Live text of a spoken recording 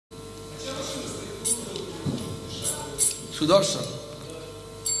सुदर्शन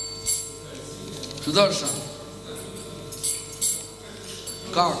सुदर्शन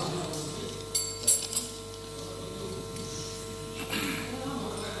काक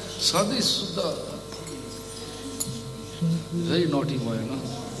सदी शुद्ध very naughty boy, no?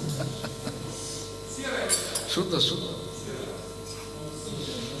 शुद्ध शुद्ध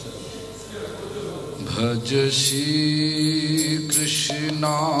भज श्री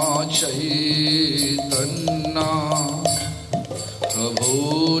कृष्ण चैतन्य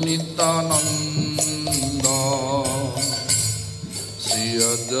प्रभु नित्यानंद श्री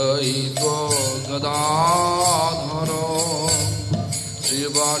अद्वैत गदाधर श्रीवासादि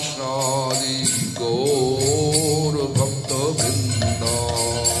गौर भक्त वृंद भज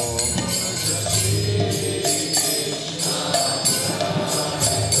श्री कृष्ण चैतन्य प्रभु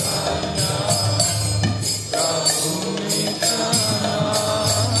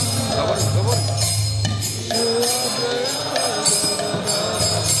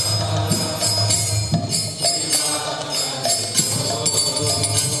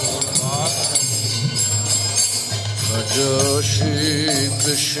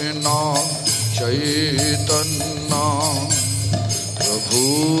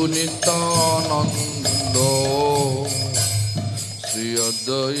श्री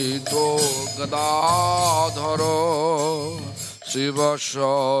अद्वैत गदाधर श्रीवासादि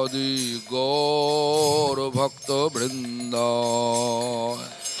गौर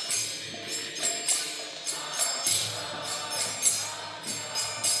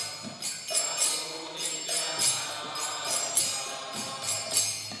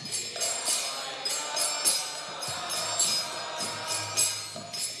भक्त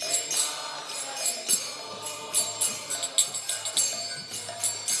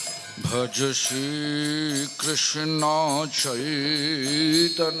वृंद भज श्री कृष्ण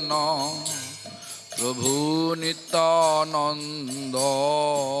चैतन्य प्रभु नित्यानंद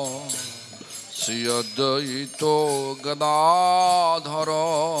श्री अद्वैत गदाधर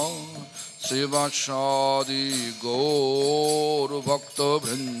श्रीवासादि गौर भक्त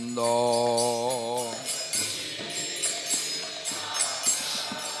वृंद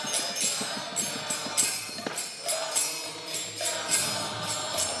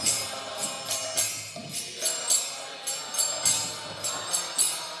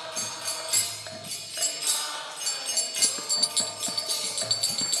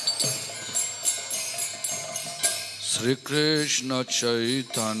श्री कृष्ण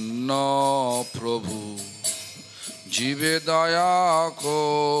चैतन्य प्रभु जीवे दया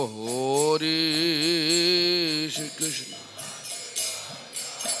कोरी श्री कृष्ण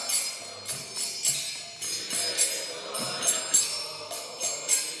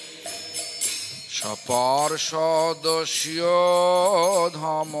सपार्षदस्य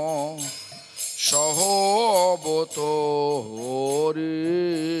धाम सहोबतोरी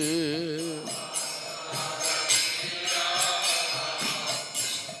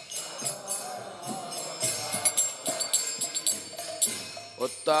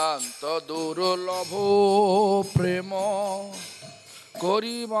अत्यंत दुर्लभ प्रेम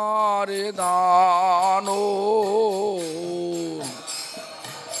करिबारे दानो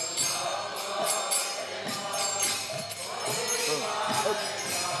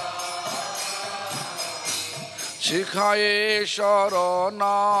शिखाए शरणागति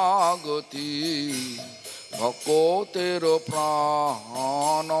भक्तेर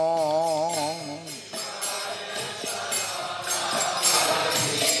प्राण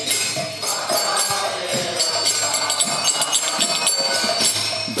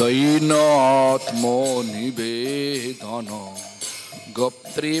दैनात्मनिवेदन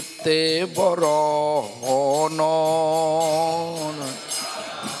गप्तृप्ते वरन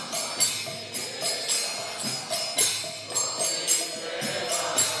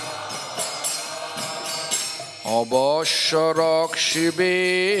अवश्य रक्षिबे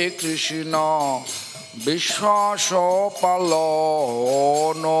कृष्ण विश्वास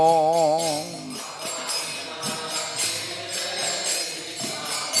पालन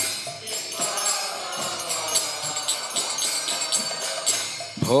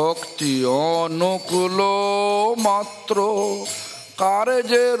भक्ति अनुकूल मात्र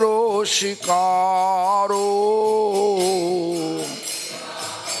कार्जेर शिकारो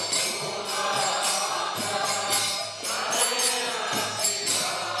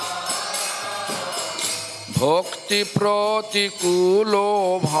भक्ति प्रतिकूल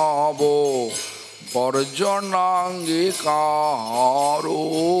भाव वर्जनांगीकारो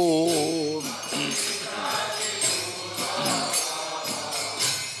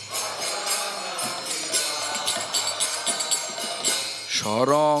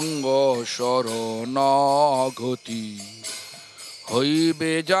সরঙ্গ শরণাগতি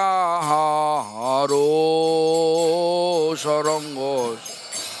হইবে যাহার সরঙ্গ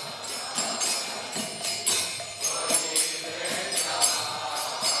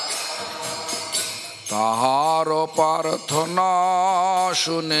তাহার প্রার্থনা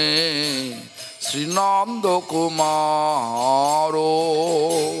শুনে শ্রীনন্দ কুমার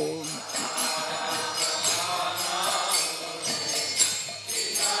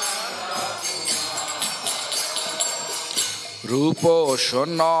রূপ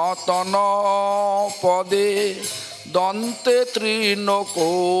সনাতন পদে দন্তে তৃণ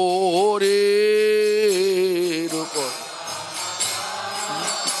করে রূপ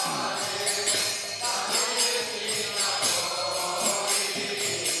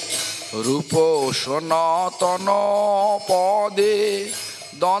রূপ সনাতন পদে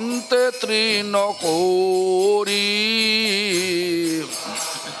দন্তে তৃণ করি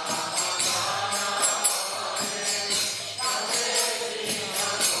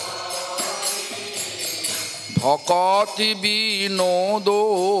ভকতি বিনোদ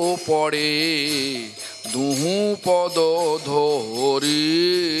পড়ে দুহু পদ ধরি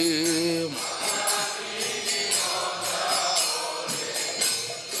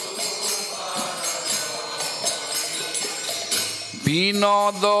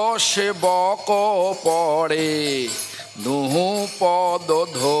বিনোদ সেবক পড়ে দুহু পদ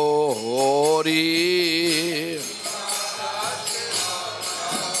ধরি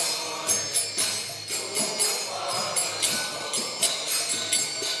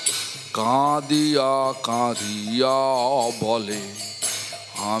কাঁদিয়া কাঁদিয়া বলে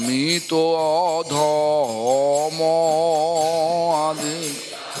আমি তো অধম আদি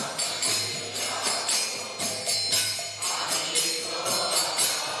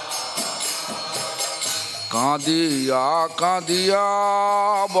কাঁদিয়া কাঁদিয়া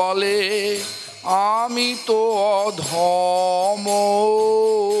বলে আমি তো অধম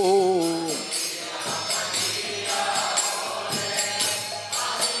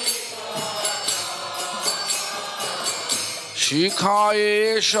শিখায়ে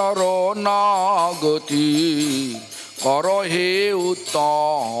শরণাগতি করহে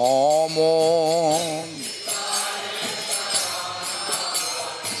উত্তম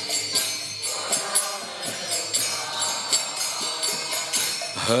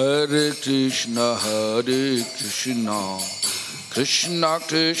হরে কৃষ্ণ কৃষ্ণ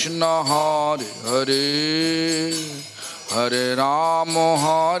কৃষ্ণ হরে হরে হরে রাম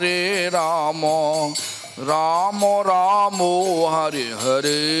রাম রাম হরে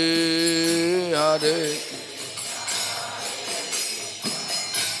হরে হরে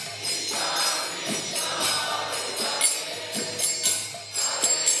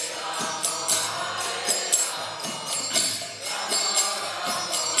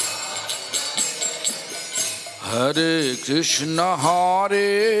হরে কৃষ্ণ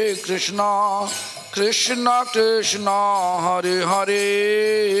কৃষ্ণ কৃষ্ণ হরে হরে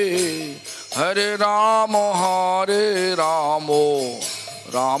হরে রাম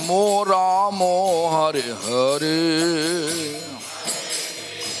রাম রাম হরে হরে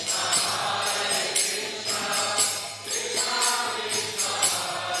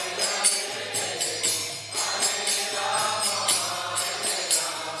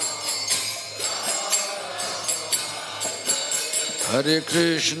হরে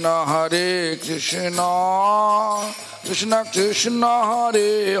কৃষ্ণ কৃষ্ণ কৃষ্ণ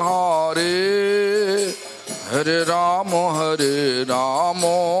হরে হরে হরে রাম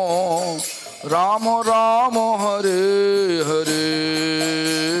রাম রাম হরে হরে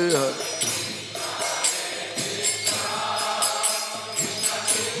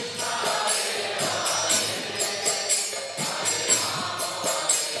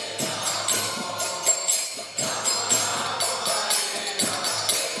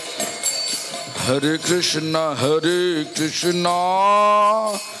হরে কৃষ্ণ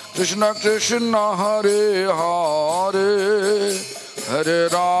কৃষ্ণ কৃষ্ণ হরে হরে হরে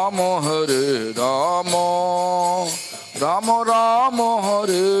রাম রাম রাম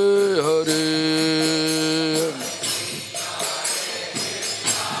হরে হরে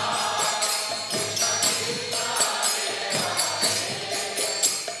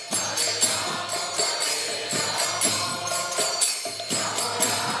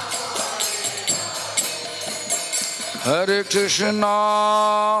হরে কৃষ্ণ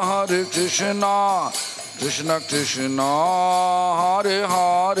কৃষ্ণ কৃষ্ণ হরে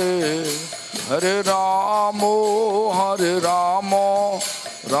হরে হরে রাম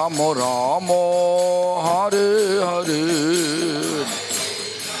রাম রাম হরে হরে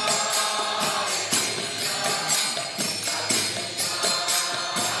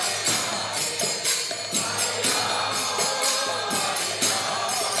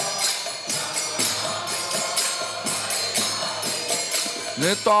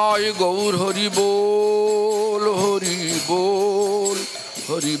निताय गौर हरि बोल हरि बोल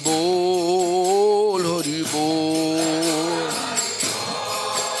हरि बोल हरि बोल।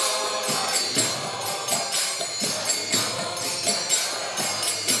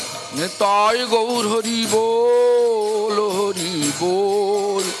 निताय गौर हरि बोल हरि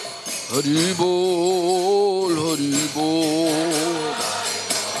बोल हरि बोल हरि बोल।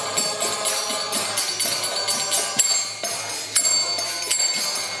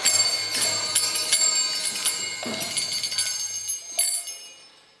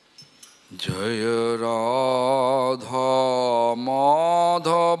 जय राधा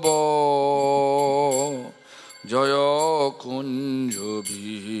माधव जय कुंज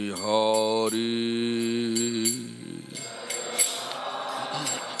बिहारी।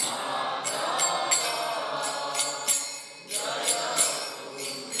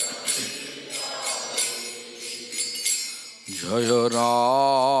 जय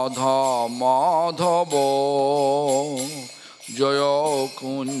राधा माधव जय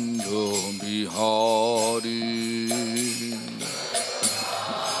कुंज बिहारी।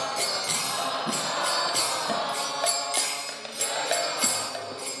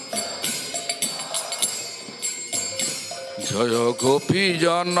 जय गोपी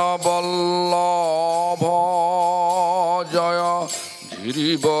जन वल्लभ जय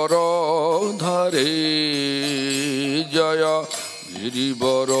गिरिवर धरे जय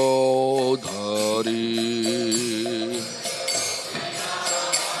गिरिवर धरे।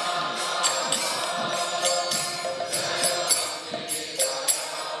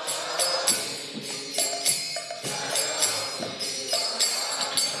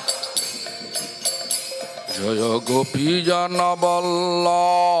 जय गोपी जन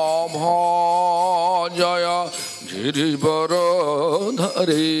वल्लभ जय गिरिवर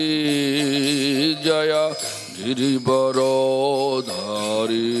धरे जय गिरिवर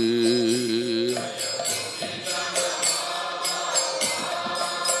धरे।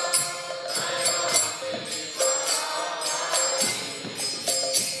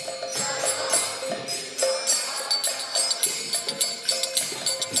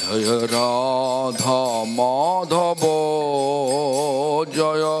 जय राधा माधव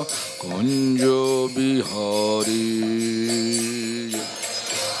जय कुंज बिहारी।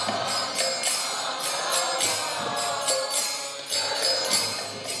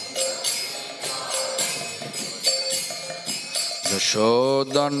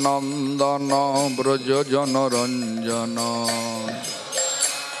 यशोदनंदन ब्रज जन रंजन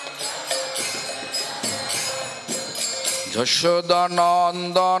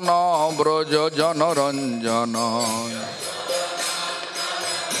यशोदानंदन ब्रज जन रंजन।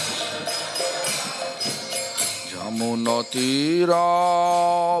 यमुना तीरा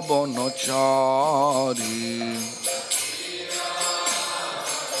वनचारी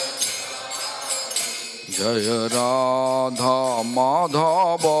जय राधा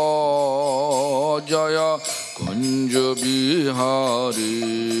माधव जय कुंज बिहारी।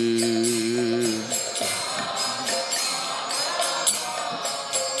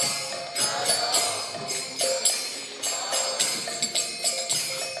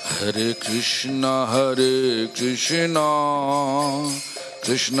 हरे कृष्ण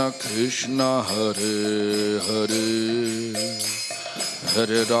कृष्ण कृष्ण हरे हरे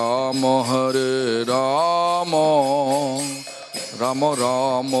हरे राम राम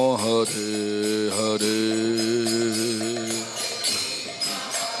राम हरे हरे।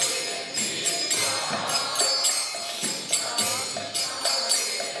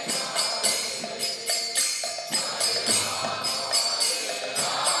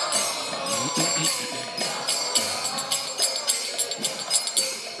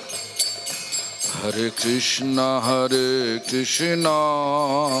 हरे कृष्ण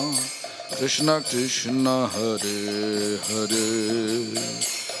कृष्ण कृष्ण हरे हरे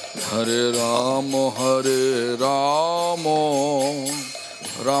हरे राम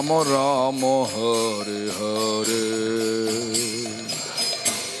राम राम हरे हरे।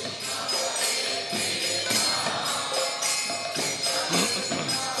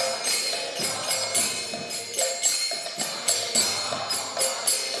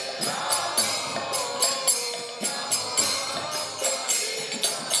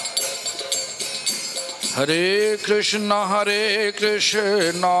 हरे Krishna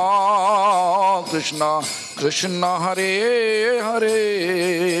Krishna Krishna Hare Hare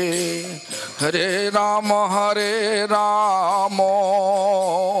Hare Ram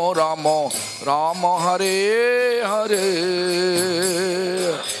Ram Ram Hare Hare.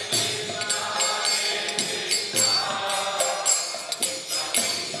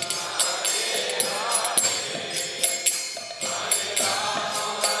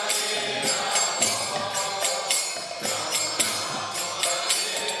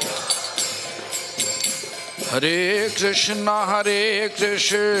 Hare Krishna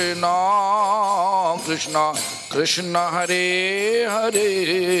Krishna Krishna Hare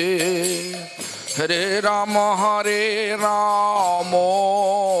Hare Hare Rama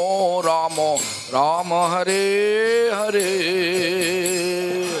Rama Rama Hare Hare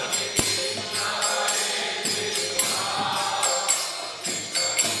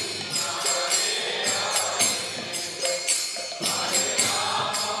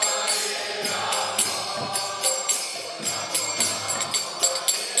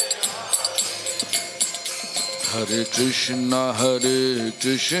Hare Krishna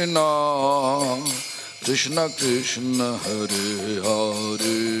Krishna Krishna Hare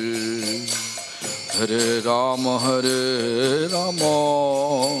Hare Hare Rama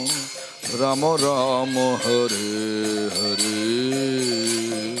Rama Rama Hare Hare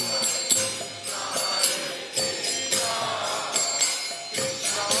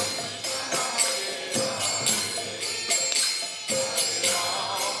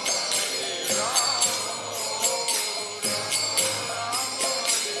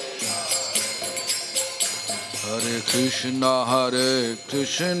Krishna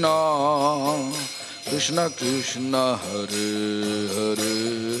Krishna Krishna Hare Hare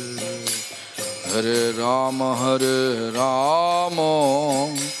Hare Rama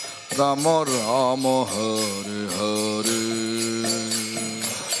Rama Rama Hare Hare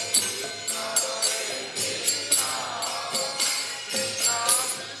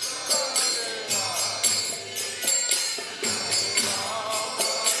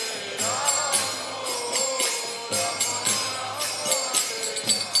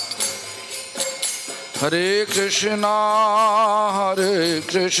Hare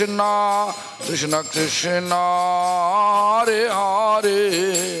Krishna Krishna Krishna Hare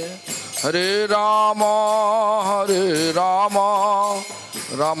Hare Hare Rama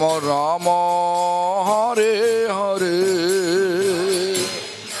Rama Rama Hare Hare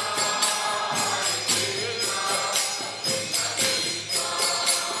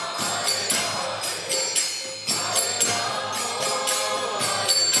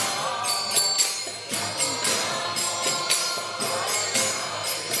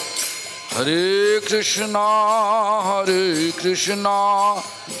Hare Krishna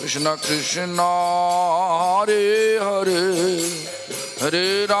Krishna Krishna Hare Hare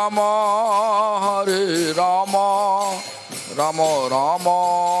Hare Rama Rama Rama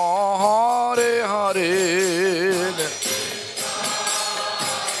Hare Hare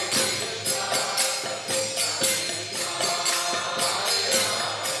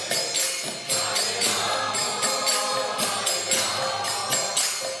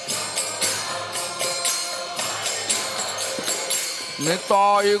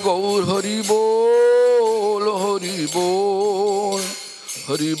Nitai Gaur Hari Bol Hari Bol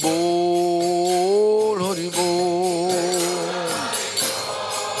Hari Bol Hari Bol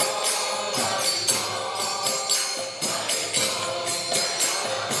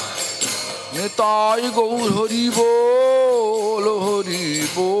Nitai Gaur Hari Bol Hari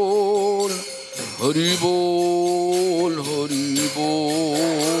Bol Hari Bol Hari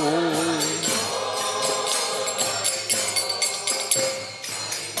Bol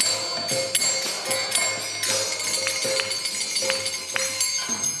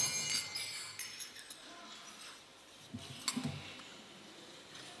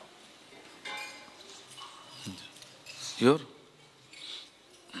Here.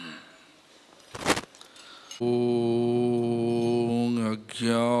 Om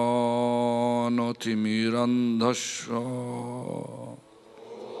Ajnanatirandhasya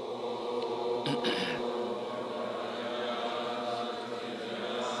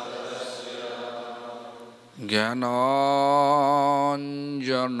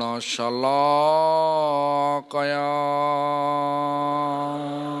Jnananjana Shalakaya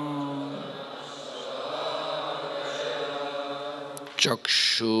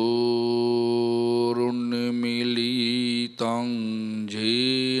Chakshurunmilitam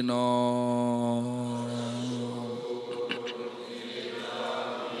jena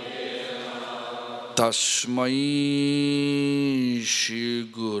Tasmai Shri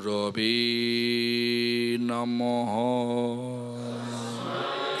Gurave Namaha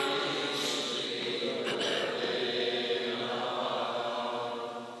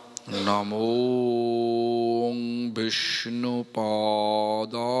Namo Vishnu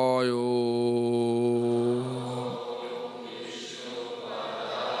Padayo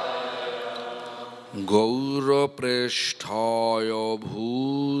Gaura Preshthaya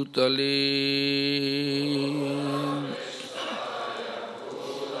Bhutale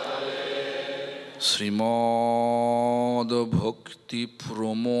Srimad Bhakti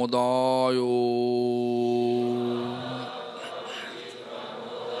Pramodayo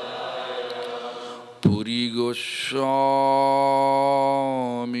Puri Goswami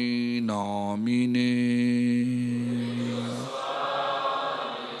Namine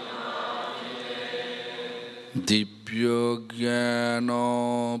Divya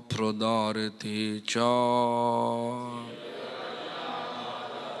Jnana Pradarate Cha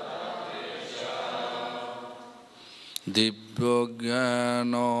Divya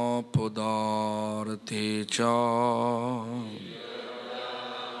Jnana Pradarate Cha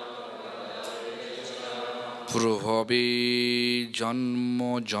Prabhave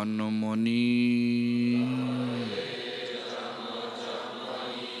Janma Janmani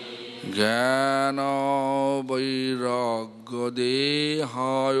Jnana Vairagya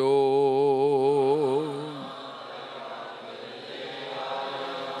Dehayo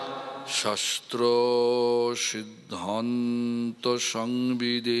Shastra Siddhanta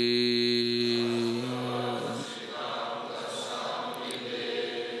Samvide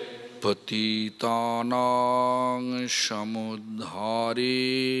Patitanang Samudhare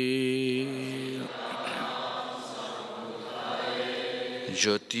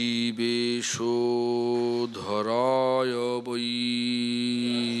Jati Besho Dharaya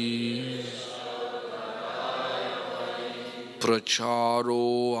Vai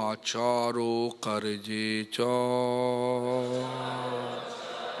Pracharo Acharo Karje Cha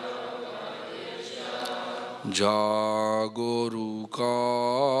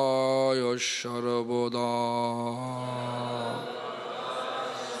Jagorukaya Sarvada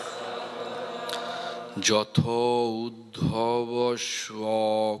Jatho Uddhava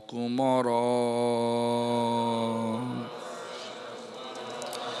Swakumara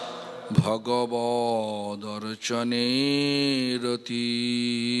Bhagavad-archane rati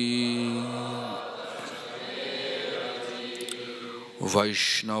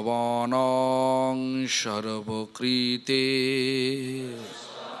Vaishnavanang sarvakrite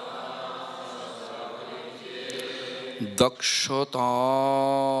Dakshata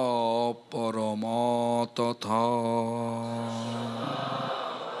paramatata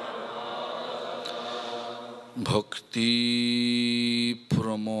Bhakti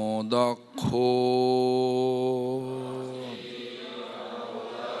pramodakho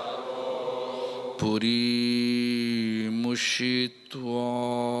Puri mushitva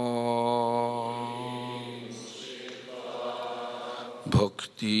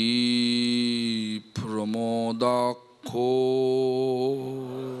Bhakti pramodakho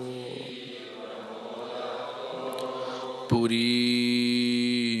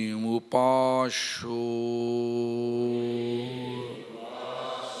Puri mupasho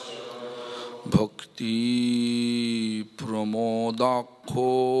Bhakti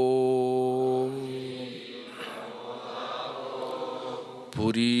pramodakho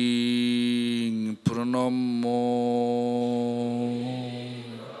Puri pranamo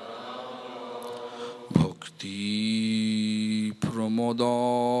Bhakti pramodam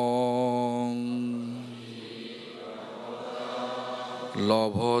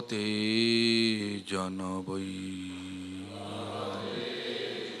Labhate janavai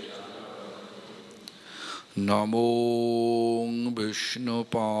Namo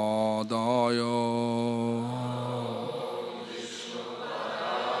Vishnupadaya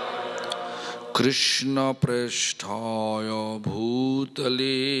Krishna Preshthaya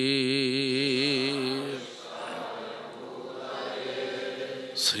Bhutale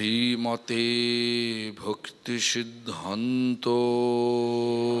Srimate Bhakti Siddhanto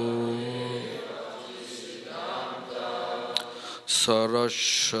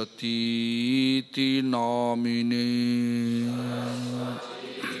Saraswati Iti Namine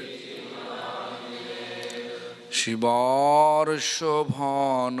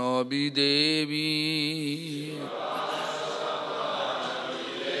Shivarshabhanavi Devi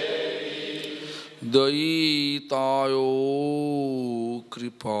Daitayo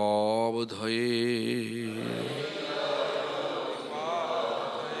Kripavadhaye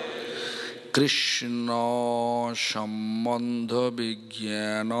Krishna Sambandha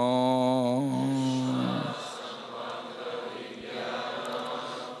Vijnana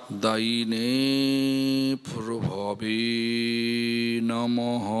Daine Prabhave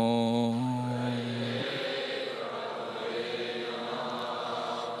Namaha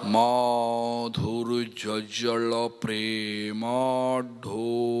Madhur Jajala Premadho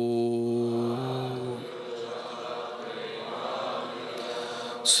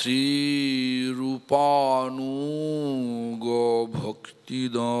Sri Rupanuga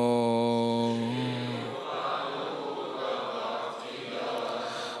Bhaktida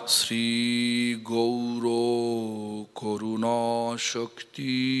Sri गौरो करुणा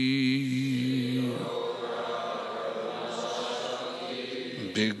शक्ति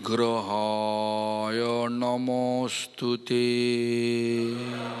विग्रहाय नमोस्तुते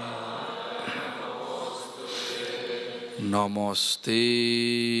नमस्ते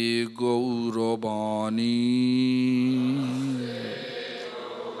गौरवाणी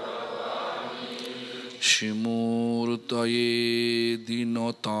शिमूर्तये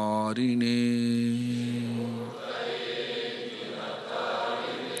दिनतारिणे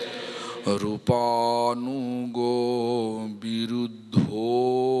रूपानुगो विरुद्धो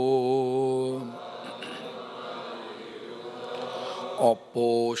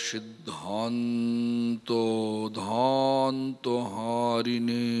अपोसिद्धान्तो धान्तो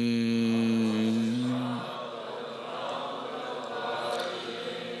हारिणे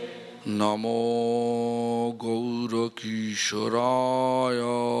नमो गौरकिशोराय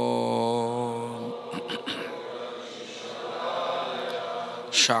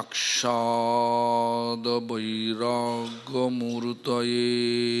साक्षाद वैराग्यमूर्तये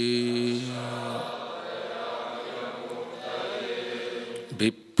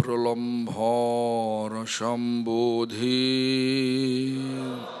विप्रलम्भर संबोधि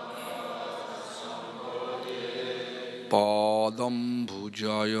पादं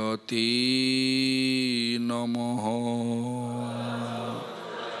भुजयते नमः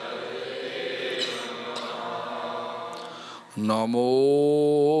नमो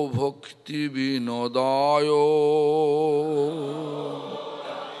भक्ति विनोदाय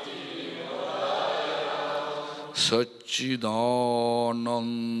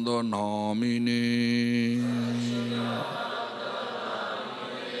सच्चिदानंद नामिने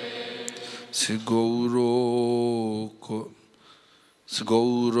श्री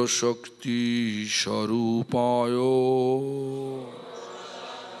गौर शक्ति स्वरूपाय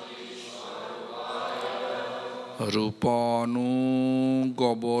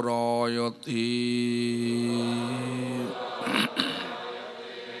रूपानुगवरायते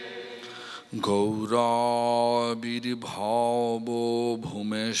गौराविर्भावो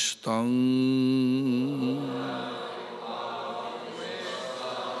भूमेस्तं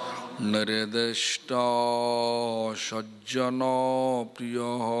निर्दिष्टा सज्जना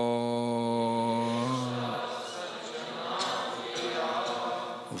प्रियः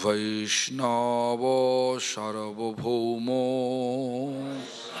वैष्णव सार्वभौमो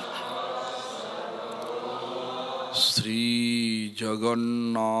श्री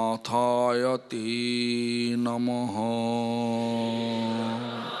जगन्नाथाय ते नमः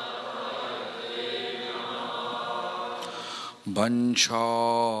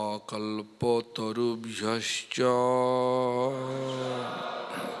वंशाकल्पतरुभ्यश्च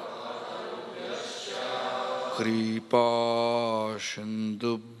कृपा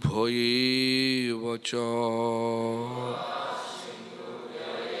सिन्धुभ्यो एव च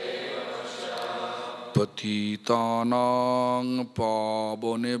पतितानां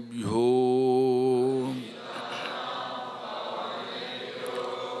पावनेभ्यो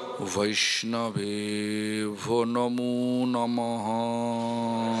वैष्णवेभ्यो नमो नमः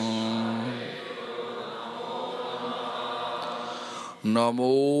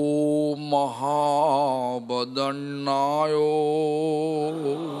नमो महावदन्नाय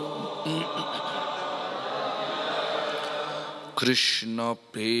कृष्ण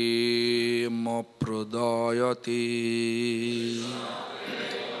प्रेम प्रदायते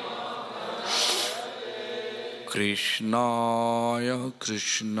कृष्णाय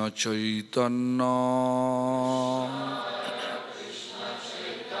कृष्ण चैतन्य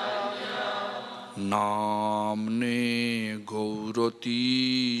नाम्ने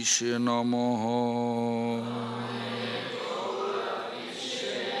गौरतीशे नमः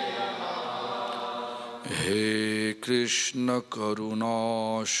हे कृष्ण करुणा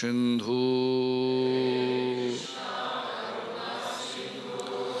सिंधु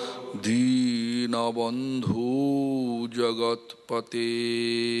दीनबंधु जगत्पते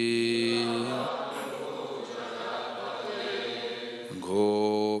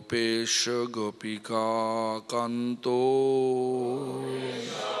गोपेश गोपिका कांतो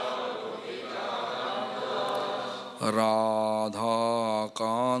राधा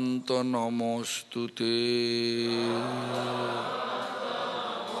कांत नमोस्तुते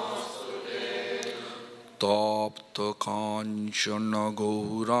तप्त कांचन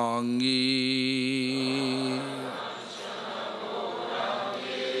गौरांगी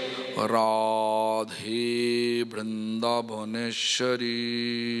राधे वृंदावनेश्वरी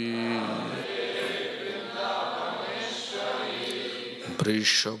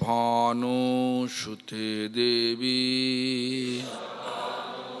वृषभानुसुते देवी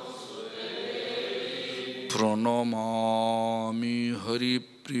प्रणमामि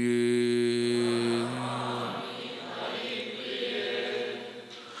हरिप्रिये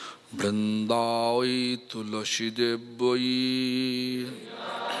वृन्दावै तुलसीदेव्यै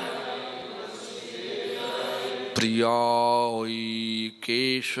प्रियायै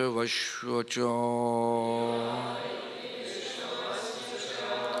केशवस्य च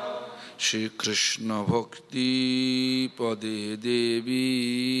Shri Krishna Bhakti Pade Devi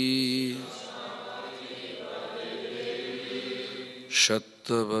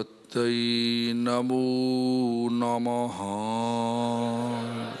Shattavatai Namo Namaha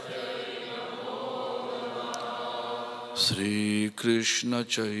Sri Krishna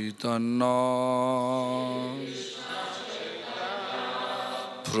Chaitanya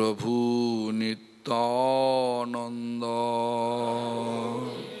Prabhu Nityananda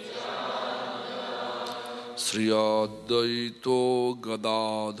Sri Advaito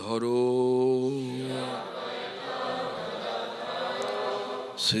Gadadharo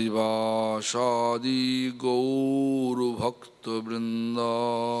Srivasadi Gauru Bhakta Vrinda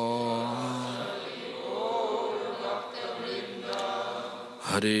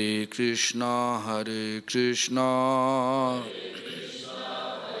Hare Krishna Hare Krishna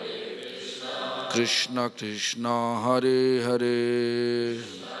Krishna Krishna Hare Hare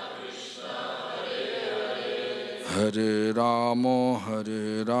Hare Rama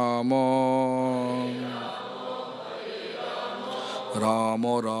Hare Rama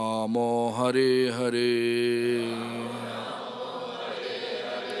Rama Rama Hare Hare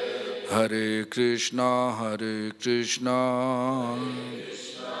Hare Krishna Hare Krishna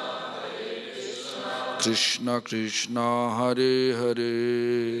Krishna Krishna Hare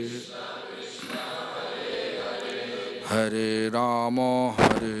Hare Hare Rama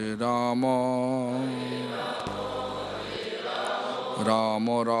Hare Rama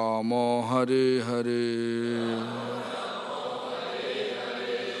Rama Rama Hare Hare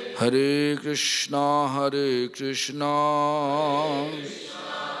Hare Krishna Hare Krishna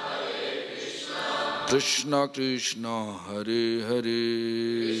Krishna Krishna Hare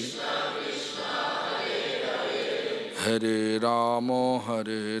Hare Hare Rama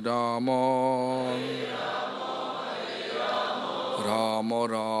Hare Rama Rama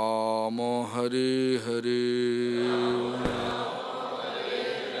Rama Hare Hare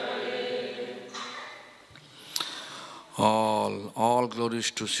All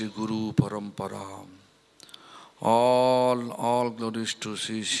glories to Sri Guru Parampara. All glories to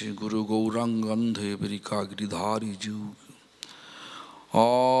Sri Guru Gaurangandhe Virika Giridhari Ju.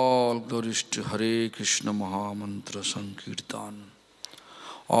 All glories to Hare Krishna Mahamantra Sankirtan.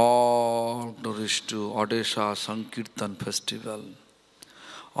 All glories to ODESSA Sankirtan Festival.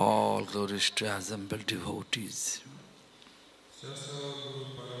 All glories to assembled devotees.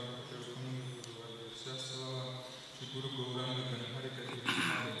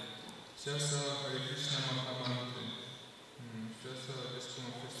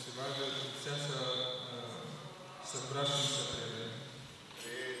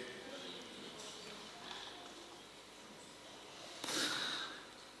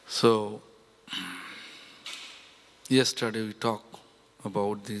 So, yesterday we talked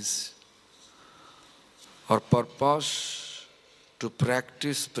about this. Our purpose to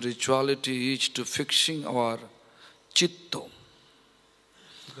practice spirituality is to fixing our chitta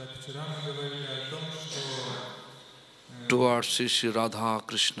towards Sri Radha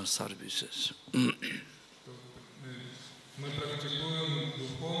Krishna services. Мы практикуем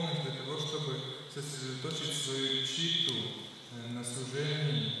духовность для того, чтобы сосредоточить свою читту на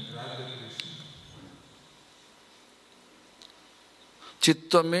служении Радhe Кришне.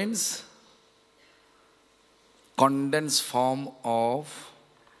 Chitta means condensed form of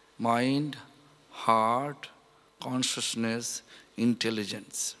mind, heart, consciousness,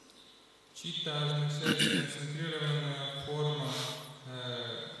 intelligence. Читта означает концентрированная форма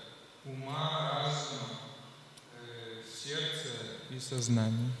ума, разума, сердца и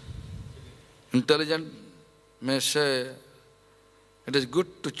сознания. Intelligent may say, it is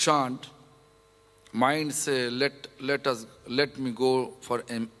good to chant. Mind say, let me go for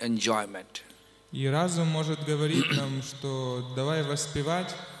enjoyment. И разум может говорить нам, что давай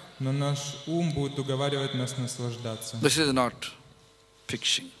воспевать, но наш ум будет уговаривать нас наслаждаться. This is not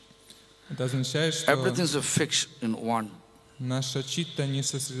fixing. Это означает, что Everything is fixed in one. наша читта не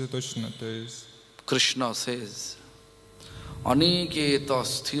сосредоточена, то есть Krishna says, Aniketa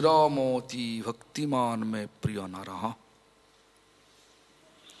sthira moti bhaktiman me priya naraha.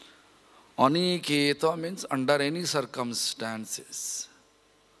 Aniketa means under any circumstances,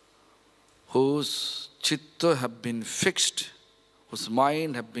 whose chitta have been fixed, whose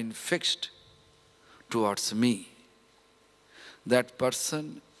mind have been fixed towards me, that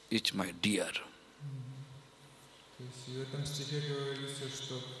person is my dear. То есть в этом стихе говорится,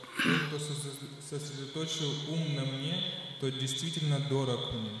 что тот, кто сосредоточил ум на мне, тот действительно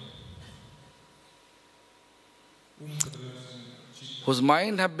дорог мне. Ум, который Whose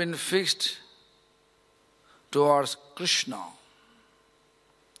mind have been fixed towards Krishna,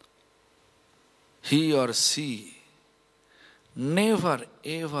 he or she never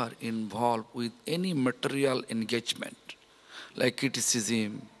ever involved with any material engagement, like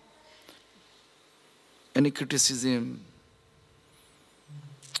criticism,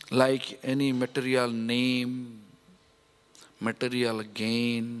 like any material name, material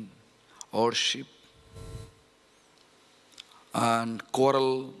gain, worship, and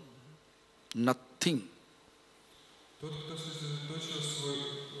quarrel, nothing. Тот, кто сосредоточил свой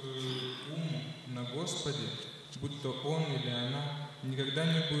ум на Господе, будь то он или она, никогда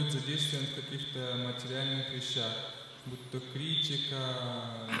не будет задействован в каких-то материальных вещах, будь то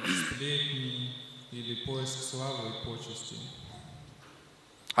критика, сплетни или поиск славы и почести.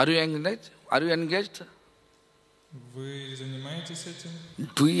 Are you engaged? Are you engaged? Вы занимаетесь этим?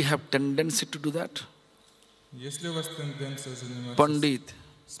 Do you have tendency to do that? Есть ли у вас тенденция заниматься Pandit,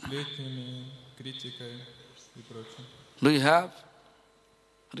 сплетнями, критикой и прочим? do you have?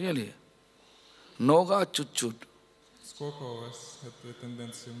 Really? Noga chuchut. Сколько у вас этой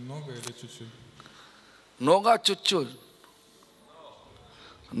тенденции? Много или чуть-чуть? Noga chuchut.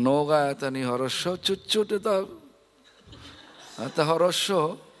 Noga это не хорошо, чуть-чуть это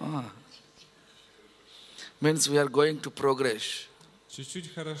хорошо. Means we are going to progress.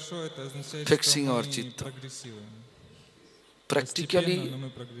 Чуть-чуть хорошо, это означает, Fixing что our мы chitta. прогрессируем. Постепенно, но мы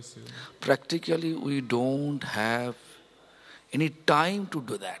прогрессируем. Practically we don't have any time to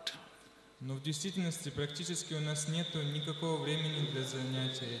do that. Но в действительности практически у нас нет никакого времени для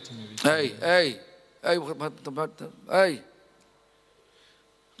занятия этими Hey, вещами. hey,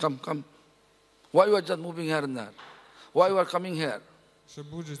 come. Why you are just moving here and there? Why you are coming here?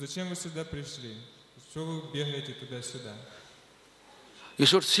 Шабуджи, зачем вы сюда пришли? Что вы бегаете туда-сюда? You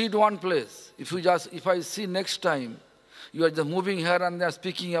should sit one place. If I see next time, you are just moving here and there,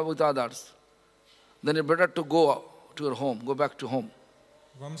 speaking with others, then it's better to go to your home, go back to home.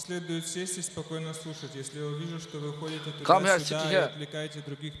 Вам следует сесть и спокойно слушать. Если я увижу, что вы ходите Come here, туда-сюда sit и here. отвлекаете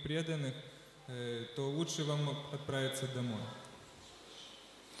других преданных, то лучше вам отправиться домой.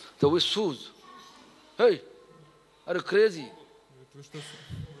 So with shoes. Hey, are you crazy? Вы что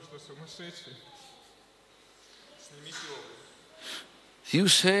сумасшедший? Снимите обувь. You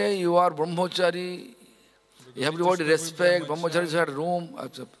say you are brahmachari, everybody respect, brahmacharis had room,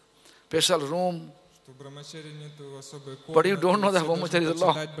 special room, Что в брамачаре нету особой but you комнаты, don't know that все brahmachari должны is a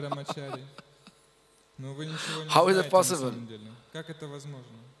law. почитать брамачари. Но вы ничего не How is it знаете на possible? самом деле. Как это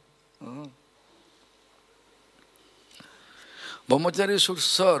возможно? Brahmachari should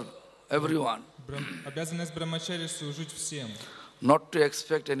serve everyone, Обязанность брамачари служить всем, not to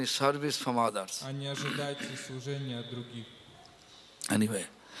expect any service from others. а не ожидать служения от других. Anyway,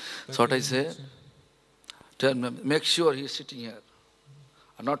 so what I say, make sure he is sitting here,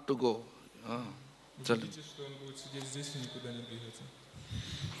 not to go. Tell him. Видите, что он будет сидеть здесь и никуда не двигаться.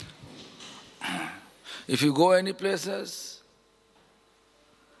 If you go any places,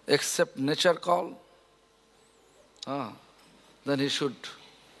 except nature call, then he should,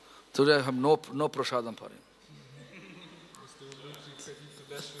 today have no prasadam for him. Если вы будете ходить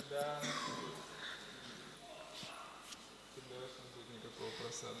туда-сюда, то для вас не будет никакого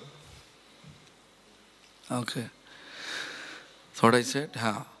просада. Okay. So what I said?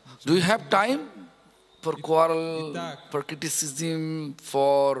 Do you have time for quarrel, for criticism,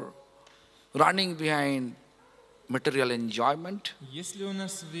 for running behind material enjoyment? Есть ли у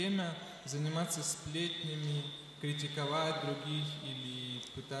нас время заниматься сплетнями, критиковать других или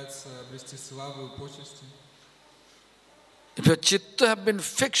пытаться обрести славу и почести? If your chitta have been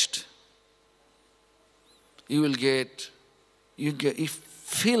fixed, you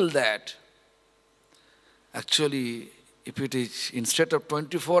feel that actually if it is instead of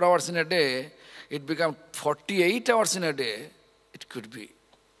 24 hours in a day, it becomes 48 hours in a day, it could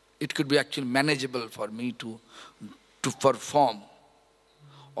be actually manageable for me to perform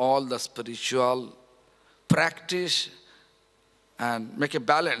all the spiritual practice and make a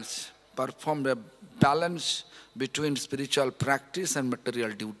balance, perform a balance between spiritual practice and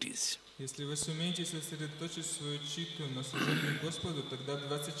material duties. Если вы сумеете сосредоточить свою читту на служении Господу, тогда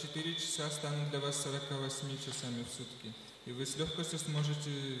 24 часа станут для вас 48 часами в сутки. И вы с легкостью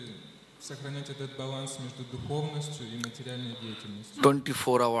сможете сохранять этот баланс между духовностью и материальной деятельностью.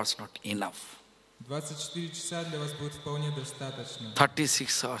 24 hours not enough. 24 часа для вас будет вполне достаточно.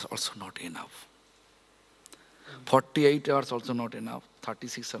 36 hours also not enough. 48 hours also not enough.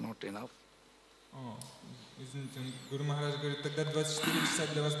 36 are not enough. О, извините, Гуру Махарадж говорит, тогда 24 часа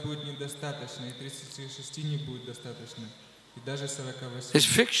для вас будет недостаточно, и 36 не будет достаточно, и даже 48. It's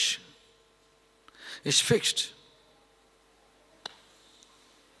fixed. It's fixed.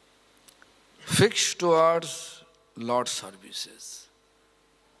 Fixed towards Lord's services.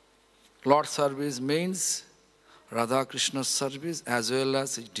 Lord's service means Radha Krishna's service as well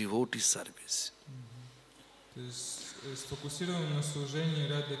as his devotee service. То есть сфокусирован на служении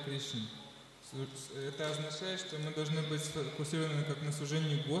Рады Кришны. Это означает, что мы должны быть сфокусированы как на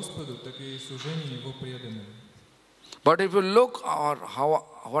служении Господу, так и служении Его преданным. But if you look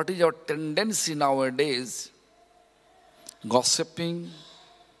what is our tendency nowadays, gossiping,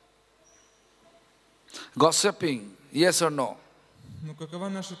 yes or no? Ну, какова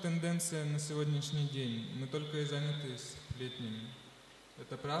наша тенденция на сегодняшний день? Мы только и заняты сплетнями.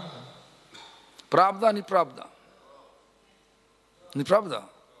 Это правда? Правда, неправда? Неправда?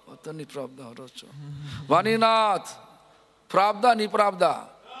 Это неправда, хорошо. Ванинат, правда, неправда?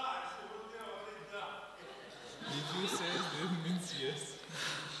 If you say it means yes.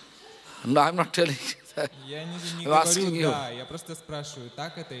 No, I'm not telling you that. Я не I'm asking говорю you. да, я просто спрашиваю,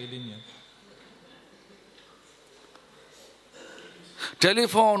 так это или нет.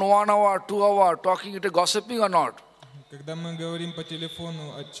 Telephone 1 hour, 2 hour, talking, it is gossiping or not? Когда мы говорим по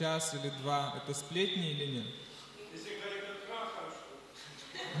телефону от час или два, это сплетни или нет?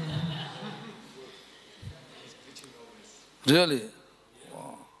 Really?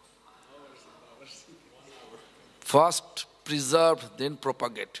 Wow. First preserve, then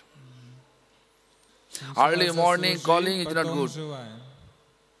propagate. Early morning calling is not потом good. желаем.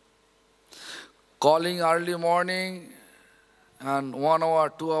 Calling early morning and 1 hour,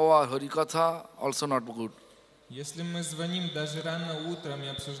 2 hour Harikatha also not good. Если мы звоним даже рано утром и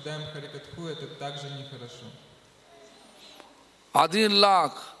обсуждаем Харикатху, это также нехорошо. Adin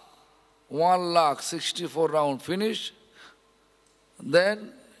lakh, 1 lakh, 64 round finished,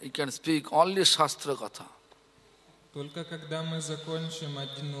 then you can speak only Shastra Katha. Только когда мы закончим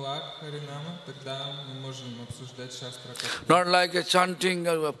 1 лак Харинама, тогда мы можем обсуждать Шастра Катху. Not like a chanting,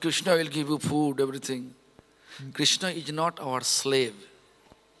 Krishna will give you food, everything. Krishna is not our slave.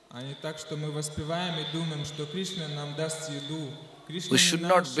 А не так, что мы воспеваем и думаем, что Кришна нам даст еду. Кришна We не should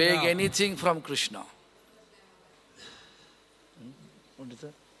not наш beg раб. anything from Krishna. What is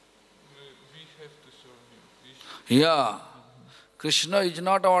that? We have to serve him. Yeah. Krishna is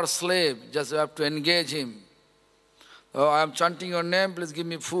not our slave, just we have to engage him. Oh, I am chanting your name, please give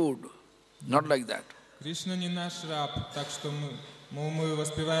me food. Not like that. Кришна не наш раб, так что мы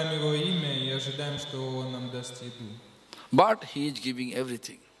воспеваем Его имя и ожидаем, что Он нам даст еду. But he is giving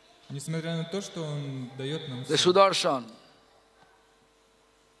everything. Несмотря на то, что Он дает нам The все. Sudarshan.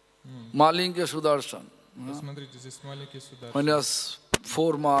 Malinka Sudarshan. Посмотрите, здесь маленький сударь. When he was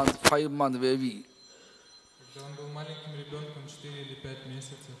 4 months, 5 months baby, Когда он был маленьким ребенком, 4 или 5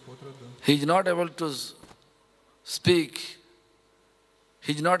 месяцев от роду, he is not able to speak.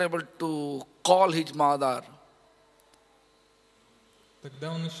 He is not able to call his mother.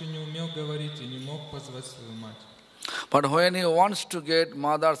 тогда он еще не умел говорить и не мог позвать свою мать. But when he wants to get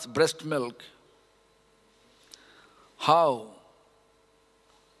mother's breast milk, how?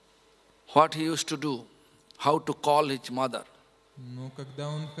 What he used to do? How to call his mother? Но когда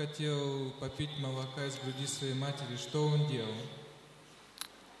он хотел попить молока из груди своей матери, что он делал?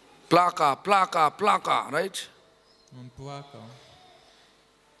 Plaka, plaka, plaka, right? Он плакал.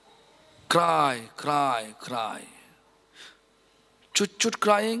 Cry, cry, cry. Chut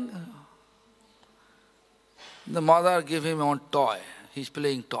crying. The mother gave him one toy. He's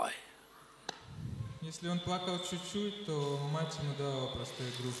playing toy. Если он плакал чуть-чуть, то мать ему дала просто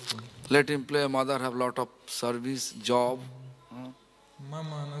игрушку. Let him play. Mother have lot of service, job.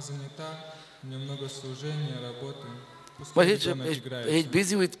 Мама, она занята, у нее много служения, работы. But Пускай he's ребенок играет.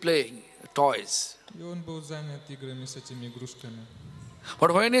 busy with playing toys. И он был занят играми с этими игрушками.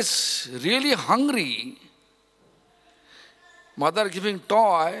 But when he's really hungry, mother giving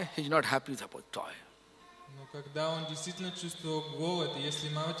toy, he's not happy with about toy. Но когда он действительно чувствовал голод, и если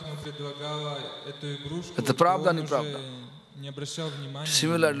мать ему предлагала эту игрушку, Это то правда, он неправда? уже не обращал внимания.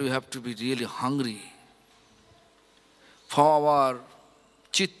 Similarly, we have to be really hungry. For our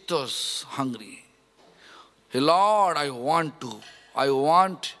chittas hungry. Hey Lord, I want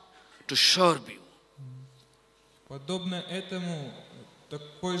to serve you. Подобно этому,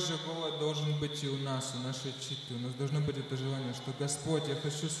 такой же голод должен быть и у нас, у нашей читты. У нас должно быть это желание, что Господь, я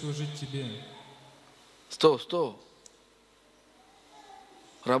хочу служить Тебе. Сто.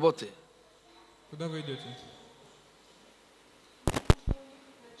 Работай. Куда вы идете?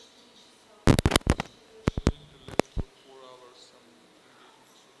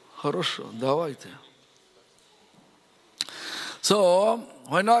 Хорошо, давайте. So,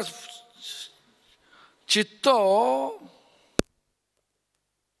 when I was Chitta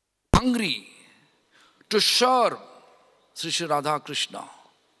hungry to serve Sri Radha Krishna,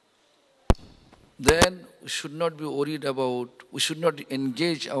 then we should not be worried about, we should not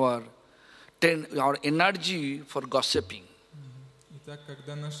engage our energy for gossiping. Итак,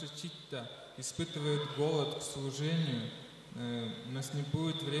 когда наша читта испытывает голод к служению, у нас не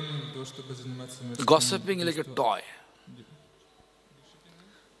будет времени для того, чтобы заниматься мирским. Gossiping is like a toy.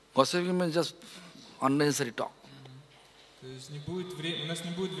 Gossiping means just unnecessary talk. То есть у нас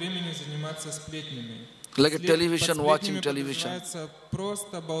не будет времени заниматься сплетнями. Like a television, watching television.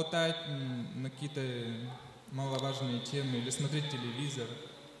 Просто болтать на какие-то маловажные темы или смотреть телевизор.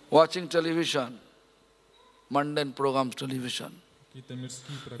 Watching television, mundane programs television. Какие-то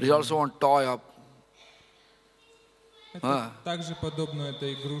мирские программы. They also want toy up. Это также подобно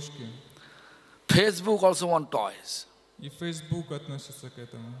этой игрушке. Facebook also want toys. И Facebook относится к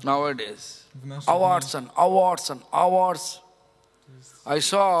этому. Nowadays, awards and awards and awards. I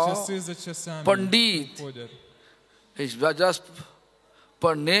saw Pandit. He's just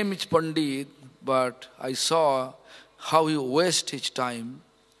per name is Pandit, but I saw how he wastes his time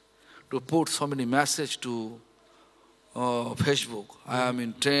to put so many messages to Facebook. I am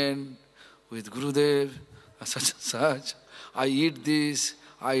in train with Gurudev, such and such. I eat this,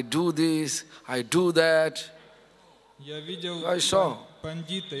 I do that. Я видел I saw.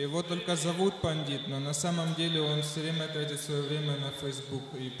 Пандита, его только зовут Пандит, но на самом деле он все время тратит свое время на Facebook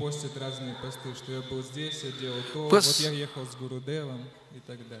и постит разные посты, что я был здесь, я делал то, вот я ехал с Гурудевом и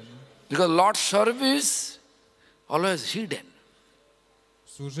так далее. Because Lord's service always hidden.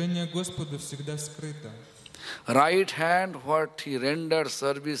 Служение Господу всегда скрыто. Right hand, what he rendered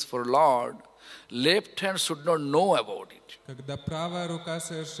service for Lord, left hand should not know about it. Когда правая рука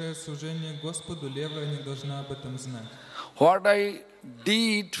совершает служение Господу, левая не должна об этом знать. What I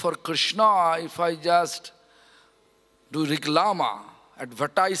did for Krishna, if I just do reklama,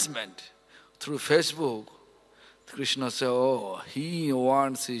 advertisement through Facebook, Krishna says, oh, he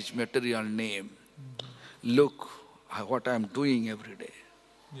wants his material name. Look what I am doing every day.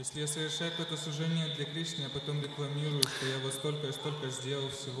 Если я совершаю какое-то служение для Кришны, а потом рекламирую, что я вот столько и столько сделал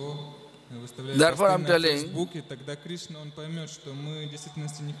всего, выставляю посты на Фейсбуке, тогда Кришна, он поймет, что мы в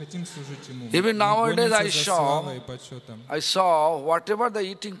действительности не хотим служить ему. Even nowadays I saw whatever the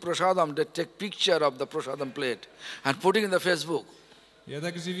eating prasadam, they take picture of the prasadam plate and putting in the Facebook. Я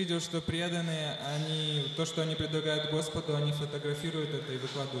также видел, что преданные, они то, что они предлагают Господу, они фотографируют это и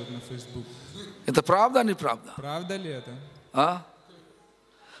выкладывают на Facebook. Это правда, не правда? Правда ли это?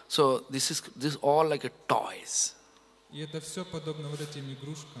 So this is all like a toys. И это все подобно вот этим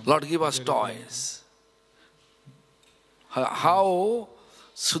игрушкам. Lord give us toys. How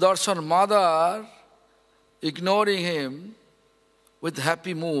Sudarshan mother ignoring him with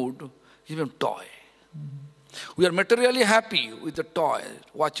happy mood, give him toy. We are materially happy with the toy,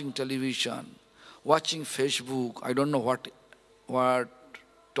 watching television, watching Facebook. I don't know what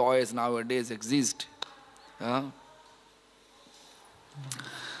toys nowadays exist.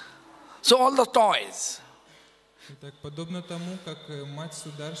 So all the toys. Итак, подобно тому, как мать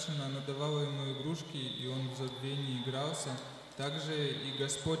Сударшина, она давала ему игрушки, и он в забвении игрался, также и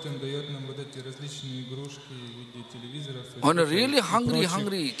Господь, Он дает нам вот эти различные игрушки в виде телевизоров и really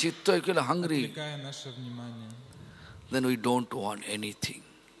hungry, chitta is hungry, отвлекая наше внимание. Then we don't want anything.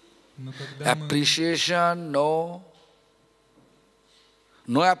 Appreciation, no.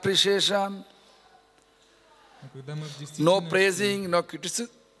 No appreciation, no praising, no criticism.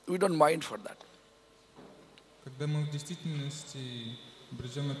 We don't mind for that. Когда мы в действительности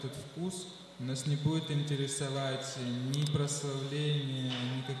обретем этот вкус, нас не будет интересовать ни прославление,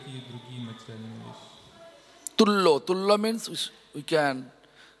 ни какие другие материальные вещи. Tullo means we can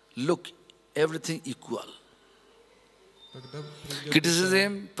look everything equal.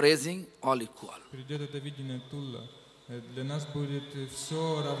 Criticism, praising, all equal. Придет это видение тулла. Для нас будет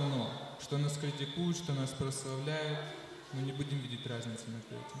все равно, что нас критикуют, что нас прославляют, мы не будем видеть разницы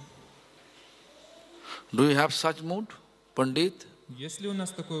между этим. Do you have such mood, Pandit? Есть ли у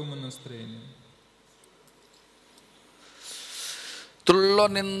нас такое умонастроение? Tullo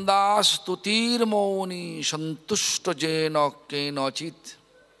nindas tutir moni santushta jena kenachit.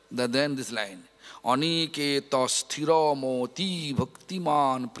 Then this line. Aniketa sthira moti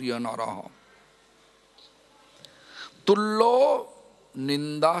bhaktiman priyanaraha. Tullo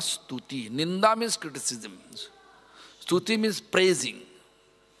ninda stuti. Ninda means criticism. Stuti means praising.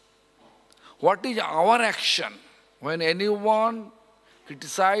 What is our action when anyone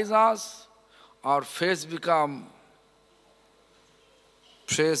criticizes us, our face become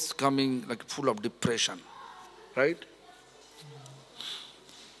face coming like full of depression. Right?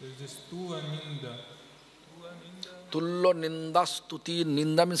 There's this tuva ninda. Tullo ninda stuti.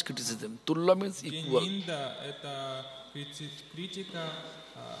 Ninda means criticism. Tullo means equal. Ninda – это критика,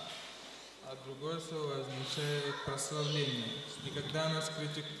 а другое слово означает прославление. И когда нас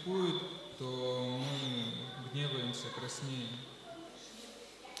критикуют, то мы гневаемся, краснеем.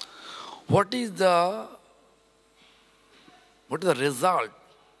 What is the result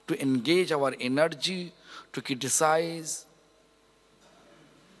to engage our energy to criticize?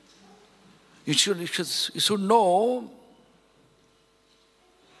 You should know.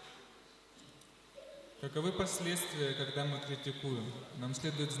 Каковы последствия, когда мы критикуем? Нам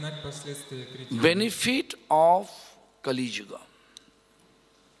следует знать последствия критики. Benefit of Kali Yuga.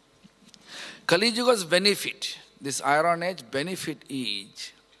 Kali Yuga's benefit, this Iron Age benefit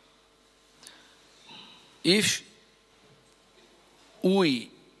is, if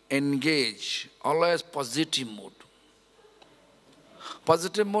we engage always positive mood.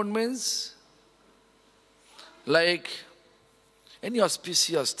 Positive mood means like any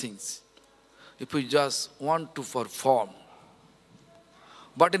auspicious things. If we just want to perform,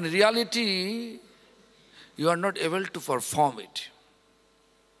 but in reality, you are not able to perform it.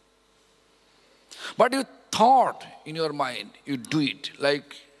 But you thought in your mind, you do it.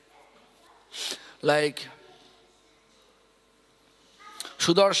 Like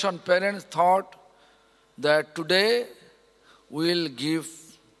Sudarshan parents thought that today we will give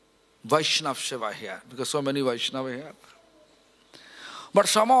Vaishnav Seva here, because so many Vaishnava here. But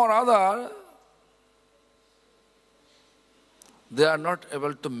somehow or other, they are not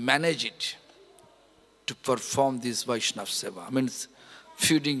able to manage it to perform this Vaishnav Seva. I mean,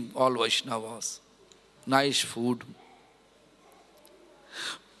 feeding all Vaishnavas, nice food.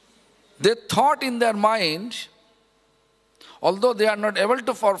 They thought in their mind, although they are not able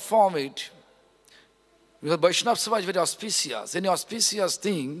to perform it, because Vaishnav Seva is very auspicious. Any auspicious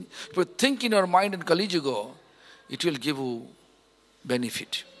thing, if you think in your mind in Kali Yuga, it will give you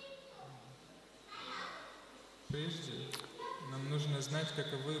benefit. Нам нужно знать,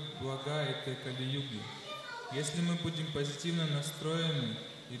 каковы блага этой Кали-юги. Если мы будем позитивно настроены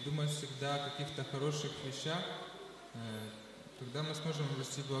и думать всегда о каких-то хороших вещах, тогда мы сможем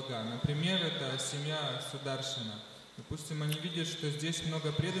обрести блага. Например, это семья Сударшина. Допустим, они видят, что здесь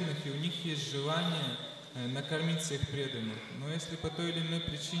много преданных, и у них есть желание накормить всех преданных. Но если по той или иной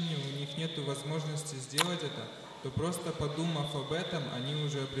причине у них нет возможности сделать это, то просто подумав об этом, они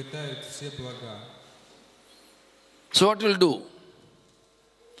уже обретают все блага. So what will do?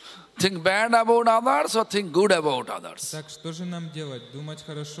 Think bad about others or think good about others? Так что же нам делать? Думать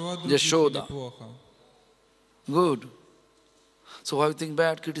хорошо о других или плохо? Good. So why you think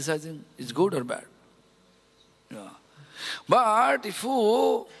bad, criticizing is good or bad? Yeah. But if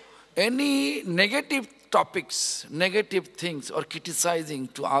you any negative topics, negative things or criticizing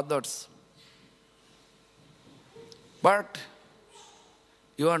to others, but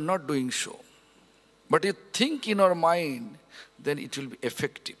you are not doing so, but you think in your mind, then it will be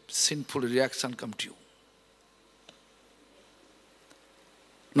effective. Sinful reaction come to you.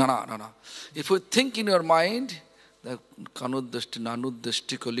 No. If you think in your mind, the kanuddashti,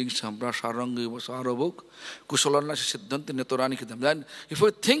 nanuddashti, kaling sambra, sarangi, sarabuk, kusalarna siddhanti, netorani kidam. Then if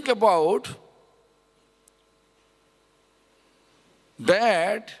you think about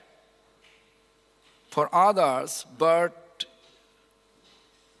bad for others, but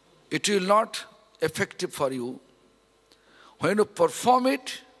it will not effective for you. When you perform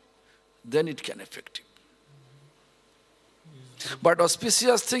it, then it can effective. But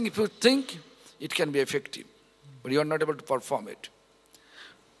auspicious thing, if you think, it can be effective. But you are not able to perform it.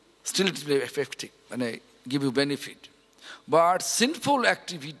 Still it will be effective and I give you benefit. But sinful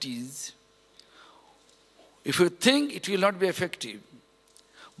activities, if you think it will not be effective,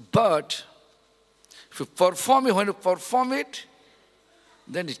 but if you perform it, when you perform it,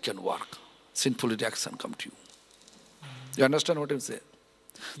 then it can work. Sinful reaction come to you. You understand what I'm saying?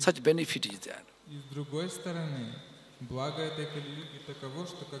 Such benefit is there. И с другой стороны, благо этой Кали-юги таково,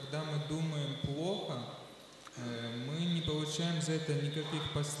 что когда мы думаем плохо, мы не получаем за это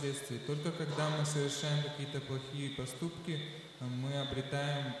никаких последствий. Только когда мы совершаем какие-то плохие поступки, мы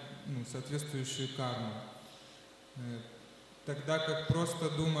обретаем соответствующую карму. Тогда как просто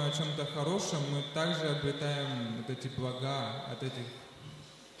думая о чем-то хорошем, мы также обретаем вот эти блага от этих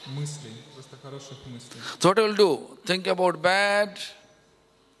мыслей, просто хороших мыслей. So what will do? Think about bad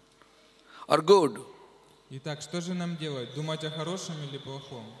or good? Итак, что же нам делать? Думать о хорошем или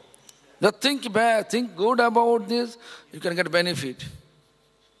плохом? Just think bad, think good about this, you can get benefit.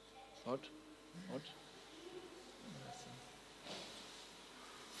 What?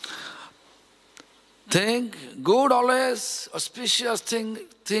 Think good always, auspicious thing,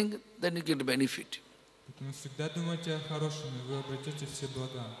 then you get benefit. Поэтому всегда думайте о хорошем, и вы обретете все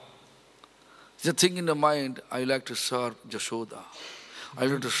блага. Just think in the mind, I like to serve Jashoda. I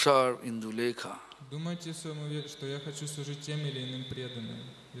like to serve Indulekha. Думайте в своем уме, что я хочу служить тем или иным преданным,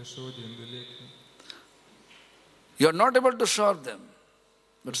 Яшоде, Индулеке. You are not able to serve them,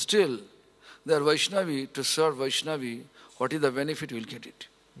 but still, they are Vaishnavi. To serve Vaishnavi, what is the benefit? You will get it.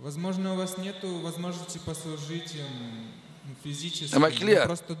 Возможно, у вас нет возможности послужить им физически, Am I clear? но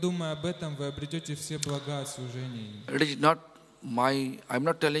просто думая об этом, вы обретете все блага от служения им. It is not I'm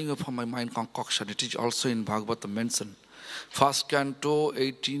not telling you from my mind concoction. It is also in Bhagavatam mentioned. First canto,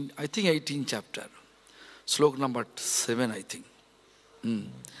 18 chapter. Slok number 7, I think.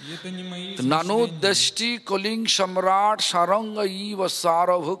 Nanu dashti koling samrat saranga iva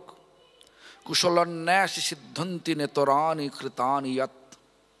saravhuk kushalanyasi siddhanti netorani kritani yat.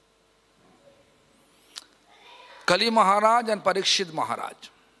 Kali Maharaj and Parikshit Maharaj,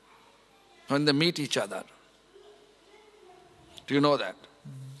 when they meet each other. Do you know that?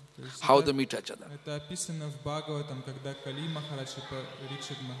 How they meet each other? Это описано в Бхагаватам, когда Кали Махарадж и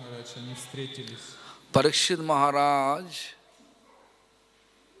Парикшит Махарадж, они встретились. Parikshit Maharaj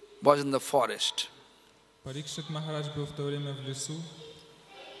was in the forest. Парикшит Махарадж был в то время в лесу.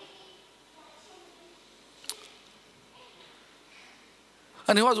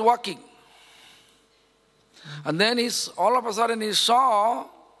 And he was walking. And then all of a sudden he saw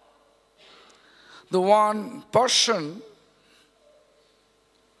the one person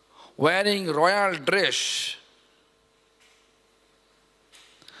wearing royal dress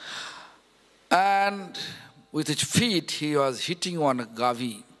and with his feet he was hitting one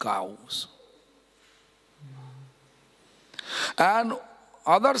gavi cows. And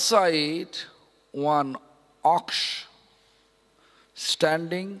other side one ox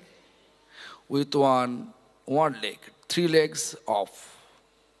standing with one leg, 3 legs off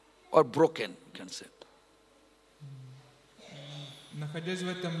or broken, you can say. Находясь в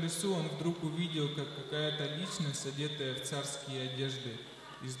этом лесу, он вдруг увидел, как какая-то личность, одетая в царские одежды,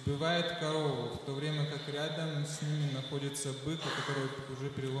 избивает корову, в то время как рядом с ними находится бык, у которого уже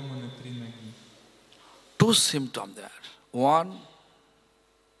переломаны 3 ноги. 2 symptoms there. One,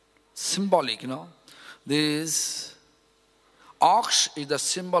 symbolic, this ox is the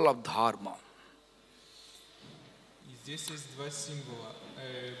symbol of dharma. И здесь есть 2 символа.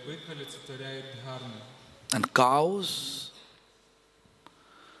 Бык олицетворяет дхарму. And cows,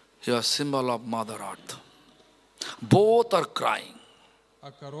 is a symbol of Mother Earth. Both are crying.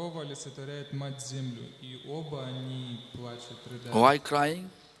 А корова олицетворяет мать-землю. И оба они плачут, рыдают. Why crying?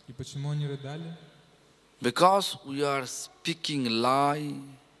 И почему они рыдали? Because we are speaking lie.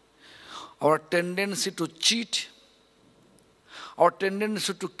 Our tendency to cheat, our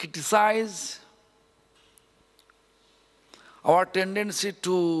tendency to criticize, our tendency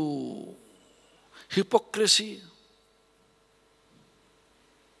to hypocrisy.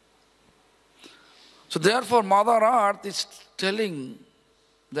 So therefore Mother Earth is telling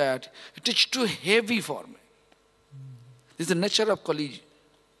that it is too heavy for me. This is the nature of Kali.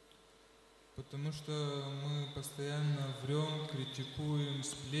 Потому что мы постоянно врем, критикуем,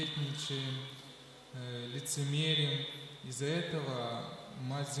 сплетничаем, лицемерим. Из-за этого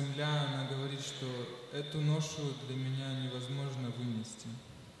Мать-Земля, она говорит, что эту ношу для меня невозможно вынести.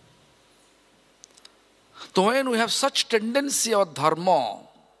 So when we have such tendency of dharma,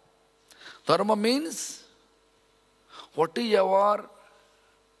 dharma means what is our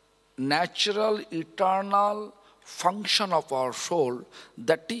natural, eternal function of our soul,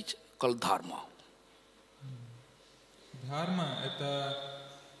 that is called dharma. Дхарма – это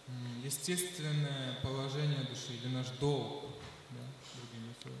естественное положение души, или наш долг, да,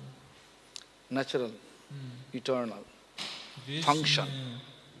 другими словами. Natural, eternal function.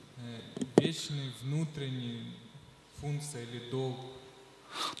 Вечный внутренний функция или долг.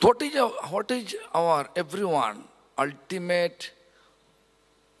 What is our everyone ultimate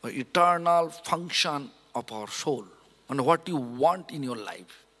eternal function of our soul, and what you want in your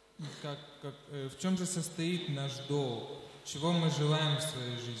life? В чем же состоит наш долг? Чего мы желаем в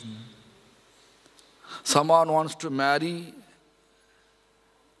своей жизни? Someone wants to marry,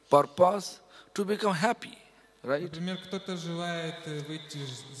 purpose to become happy, right? Например, кто-то желает выйти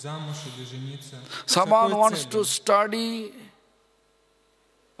замуж или жениться. Someone wants to study.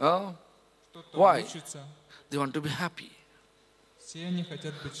 Why? They want to be happy. Все они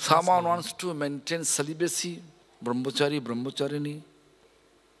хотят быть Someone счастливыми. wants to maintain celibacy, brahmachari, brahmacharini.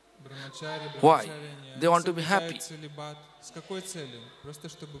 Why? They want to be happy. С какой целью? Просто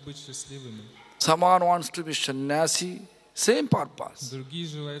чтобы быть счастливыми. Someone wants to be sannyasi, same purpose. Другие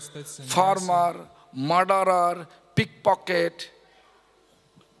желают стать саньяси. Farmer murderer, pickpocket,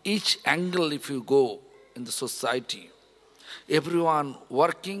 each angle if you go in the society, everyone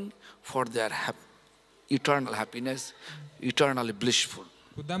working for their eternal happiness, eternally blissful.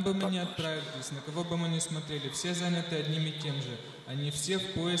 Куда бы мы ни отправились, на кого бы мы ни смотрели, все заняты одним и тем же. Они все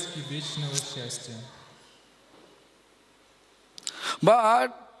в поиске вечного счастья.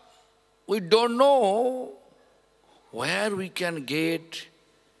 But we don't know where we can get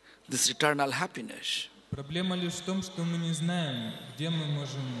this eternal happiness. Проблема лишь в том, что мы не знаем, где мы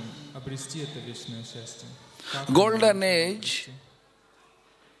можем обрести это вечное счастье. Golden age,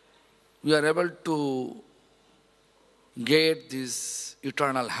 we are able to get this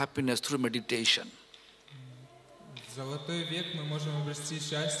eternal happiness through meditation. В золотой век мы можем обрести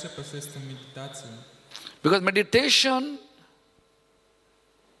счастье посредством медитации. Because meditation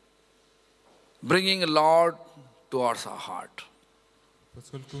bringing Lord towards our heart.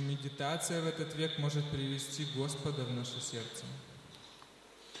 Поскольку медитация в этот век может привести Господа в наше сердце.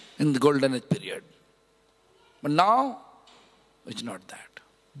 In the golden age period. But now, it's not that.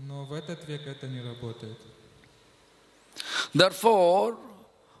 Но в этот век это не работает. Therefore,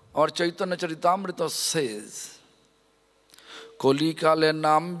 our Chaitanya Charitamrita says, Koli kale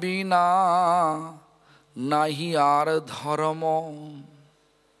nambina nahi ar dharma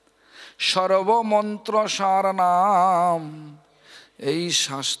sarva mantra saranam ei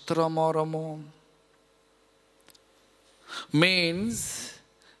shastra marama. Means,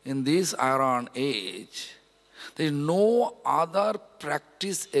 in this iron age, there is no other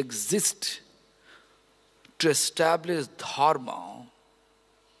practice exists to establish dharma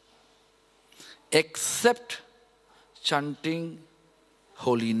except chanting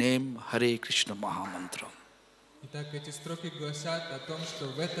holy name Hare Krishna Mahamantra. Итак, эти строки гласят о том, что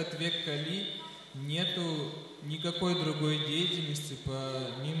в этот век Кали нету никакой другой деятельности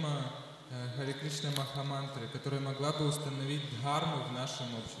помимо Харе Кришна Махамантры, которая могла бы установить дхарму в нашем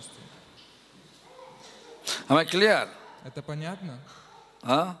обществе. Am I clear? Это понятно?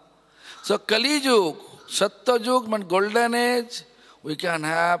 Huh? So Kali Yug, Satya Yug, and golden age, we can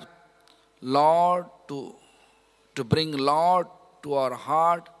have Lord to bring Lord to our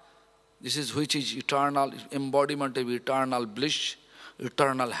heart. This is which is eternal, embodiment of eternal bliss,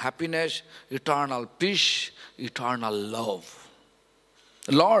 eternal happiness, eternal peace, eternal love.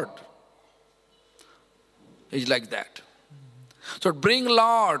 Lord is like that. So bring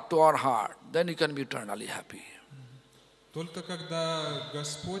Lord to our heart, then you can be eternally happy. Только когда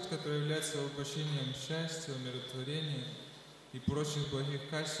Господь, который является воплощением счастья, умиротворения и прочих благих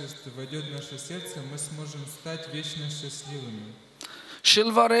качеств, войдет в наше сердце, мы сможем стать вечно счастливыми.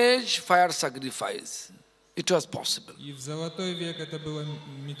 Silver age, fire sacrifice. It was possible. И в золотой век это была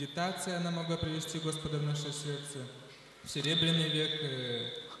медитация, она могла привести Господа в наше сердце. В серебряный век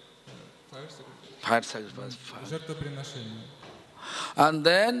Fire sacrifice. жертвоприношение. And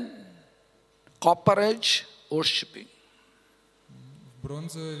then copper age, worshipping. В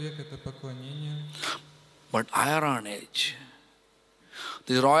бронзовый век это поклонение. But iron age,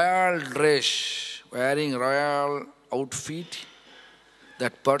 the royal dress, wearing royal outfit,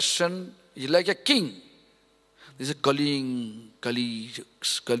 that person is like a king. This is Kali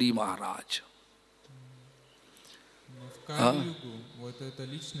Maharaj. В Кали-югу вот эта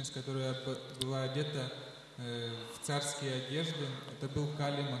личность, которая была одета в царские одежды, это был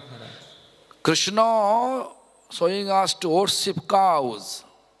Кали Махарадж. Krishna showing us to worship cows.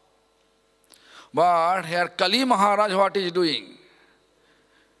 But here Kali Maharaj, what is doing?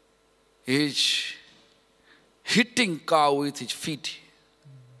 He is hitting cow with his feet.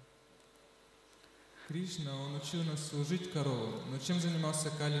 Кришна, он учил нас служить коровам. Но чем занимался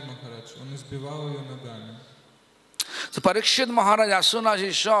Кали Махарадж? Он избивал ее ногами. So Parikshit Maharaj, as soon as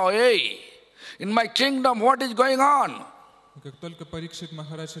he saw, hey, in my kingdom, what is going on? И как только Парикшит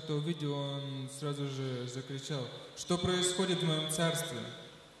Махарадж это увидел, он сразу же закричал: что происходит в моем царстве?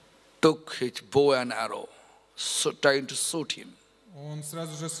 Took his bow and arrow, trying to shoot him. Он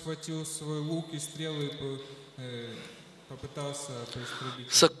сразу же схватил свой лук и стрелы и попытался пристрелить.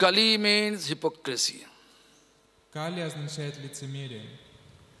 So Kali means hypocrisy. Кали означает лицемерие.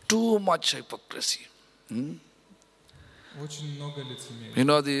 Too much hypocrisy. Очень много лицемерия. You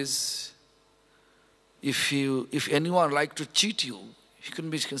know this, if anyone like to cheat you, you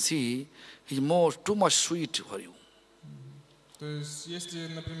can see he's too much sweet for you. То есть, если,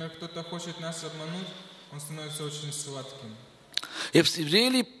 например, кто-то хочет нас обмануть, он становится очень сладким. If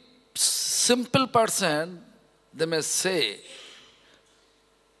really simple person, they may say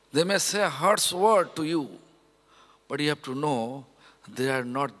harsh word to you, but you have to know they are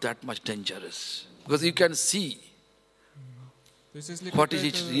not that much dangerous. Because you can see То есть, если what is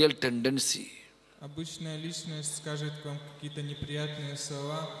its real tendency. обычная личность скажет вам какие-то неприятные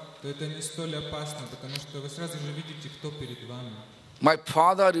слова, то это не столь опасно, потому что вы сразу же видите, кто перед вами. My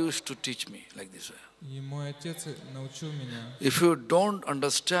father used to teach me like this way. И мой отец научил меня. If you don't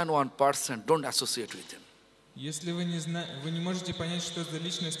understand one person, don't associate with him. Если вы не можете понять, что за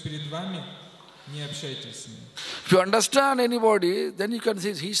личность перед вами, не общайтесь с ним. If you understand anybody, then you can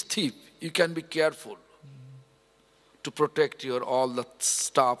say he's thief. You can be careful to protect your all the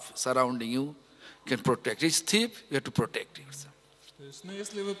stuff surrounding you. You can protect. He's thief. You have to protect yourself. То есть,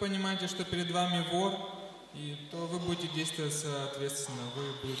 если вы понимаете, что перед вами вор, то вы будете действовать соответственно.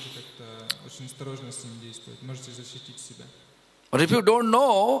 Вы будете как-то очень осторожно с ним действовать. Можете защитить себя. But if you don't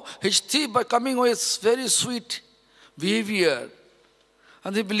know, he's thief by coming with very sweet behavior,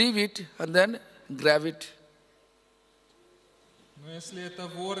 and they believe it, and then grab it. Но если это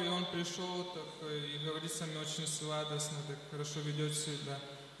вор, и он пришел и говорит с вами очень сладостно, так хорошо ведет себя,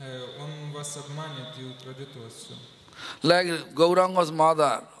 он вас обманет и украдет у вас все. Like Gauranga's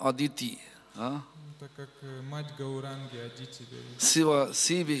mother, Aditi. Так как мать Гауранги, Адити,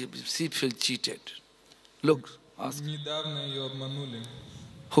 She felt cheated. Look, ask. Недавно ее обманули.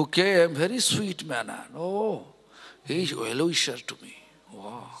 Who came, very sweet manner. Oh, he is well-wisher to me.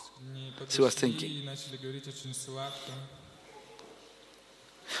 Wow. She was thinking. И начали говорить очень сладко.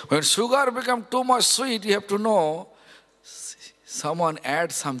 When sugar becomes too much sweet, you have to know someone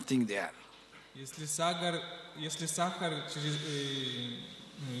adds something there. Если сахар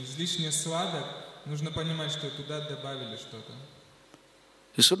излишне сладок, нужно понимать, что туда добавили что-то.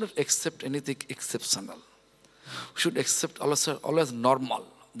 You should not accept anything exceptional. You should accept always normal.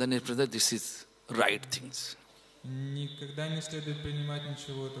 Then you present this is right things. Никогда не следует принимать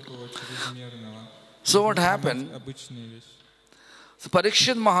ничего такого чрезмерного. So what happened? Обычные вещи. So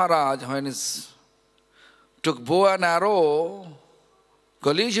Parikshit Maharaj, when he took bow and arrow,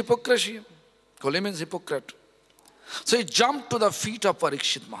 Kali is hypocrisy. Kali means hypocrite. So he jumped to the feet of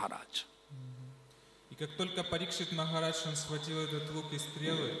Parikshit Maharaj. И как только Парикшит Махарадж, он схватил этот лук и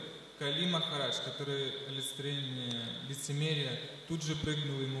стрелы, Кали Махарадж, который олицетворение лицемерия, тут же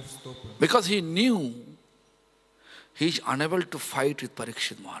прыгнул ему в стопы. Because he knew he is unable to fight with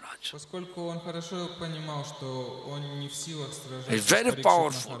Parikshit Maharaj. Поскольку он хорошо понимал, что он не в силах сражаться He's с very Парикшит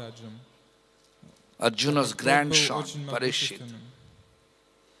powerful. Махараджем. Arjuna's Он был grandson, очень Parikshit. могущественным.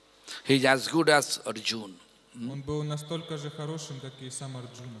 He is as good as Arjuna. Он был настолько же хорошим, как и сам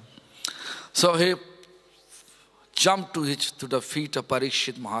Арджуна. So he jumped to the feet of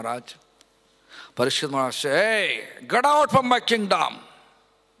Parikshit Maharaj. Parikshit Maharaj said, "Hey, get out from my kingdom."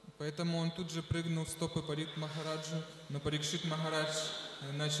 Поэтому он тут же прыгнул в стопы Парикшит Махараджу, но Парикшит Махарадж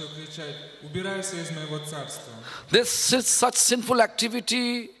начал кричать: "Убирайся из моего царства!" Such sinful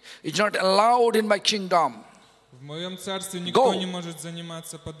activity is not allowed in my kingdom. В моем царстве никто не может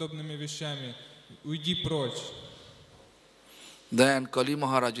заниматься подобными вещами. Уйди прочь. Then Kali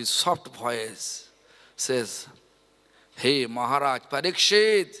Maharaj with soft voice says, "Hey Maharaj,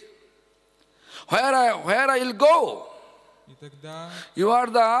 Parikshit, where I will go? И тогда You are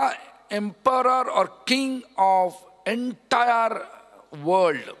the emperor or king of entire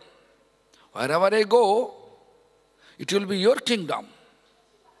world. Wherever I go, it will be your kingdom.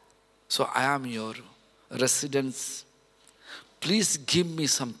 So I am your residence. Please give me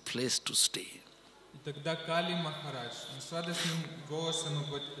some place to stay." И тогда Кали Махарадж сладостным голосом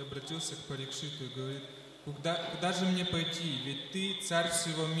обратился к Парикшиту и говорит: куда же мне пойти? Ведь ты царь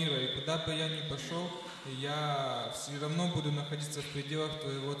всего мира, и куда бы я ни пошел, я все равно буду находиться в пределах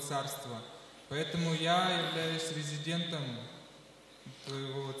твоего царства. Поэтому я являюсь резидентом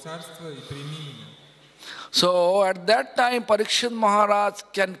твоего царства, и прими меня. So at that time Parikshit Maharaj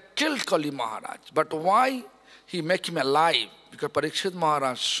can kill Kali Maharaj. But why he make him alive? Because Parikshit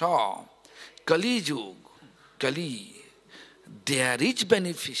Maharaj saw Kali Yug, Kali, there is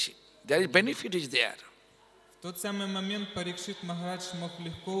benefit. Benefit is there. В тот самый момент Парикшит Махарадж мог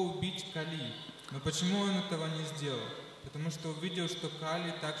легко убить Кали. Но почему он этого не сделал? Потому что увидел, что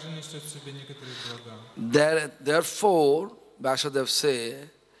Кали также несет в себе некоторые блага. Therefore, Vyasadeva say,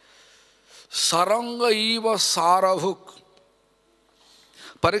 Saranga eva saravuk.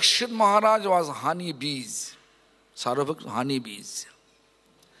 Parikshit Maharaj was honey bees. Saravuk, honey bees.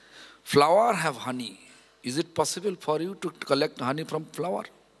 Flower have honey. Is it possible for you to collect honey from flower?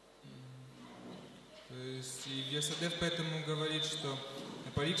 И Вьясадев поэтому говорит, что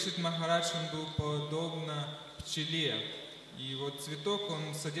Парикшит Махарадж, он был подобно пчеле. И вот цветок,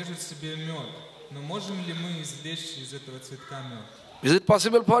 он содержит в себе мед. Но можем ли мы извлечь из этого цветка мед? Is it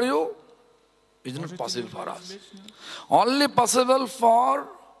possible for you? It is not possible for us. Only possible for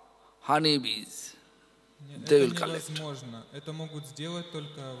honey bees. Это невозможно. Это могут сделать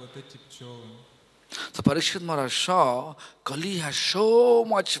только вот эти пчелы. So Parikshit Maharaj saw Kali has so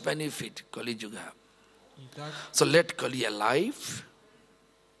much benefit, Kali Yuga have. So let Kali alive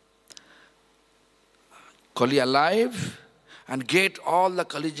and get all the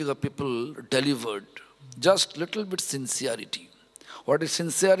Kali Yuga people delivered. Just little bit sincerity. What is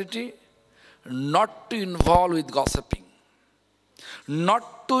sincerity? Not to involve with gossiping.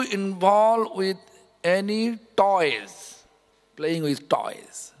 Not to involve with any toys. Playing with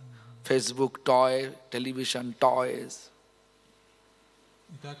toys. Facebook toy, television toys.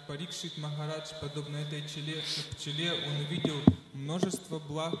 Итак, Парикшит Махарадж, подобно этой пчеле, он увидел множество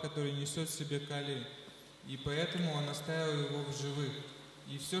благ, которые несет в себе Кали, и поэтому он оставил его в живых.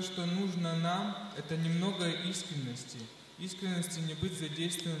 И все, что нужно нам, это немного искренности. Искренности не быть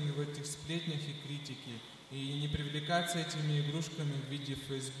задействованными в этих сплетнях и критике, и не привлекаться этими игрушками в виде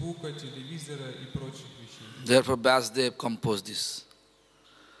Фейсбука, телевизора и прочих вещей. Therefore, Vyasdev composed this.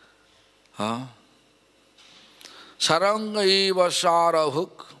 Sarangaiva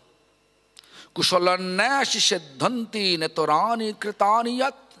sarahuk kushalanyashi siddhanti netorani kritani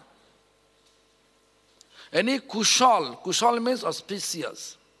yat. Any kushal means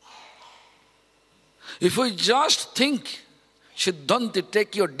auspicious. If we just think, siddhanti,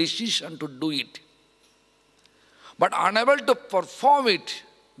 take your decision to do it, but unable to perform it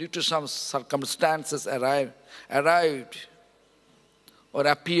due to some circumstances arrived or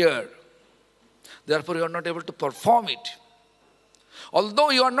appeared, therefore you are not able to perform it. Although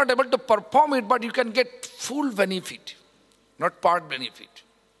you are not able to perform it, but you can get full benefit, not part benefit.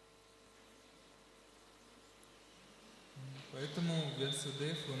 Поэтому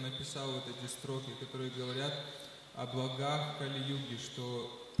Вьясадев, он написал вот эти строки, которые говорят о благах Кали-юги,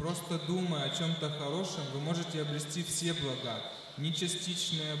 что просто думая о чем-то хорошем, вы можете обрести все блага. Не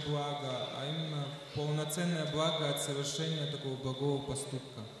частичное благо, а именно полноценное благо от совершения такого благого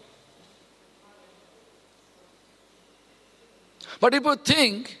поступка. But if you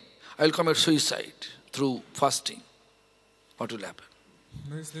think, I will commit suicide through fasting, what will happen?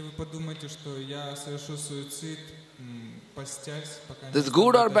 Но если вы подумаете, что я совершу суицид, постясь, пока не This is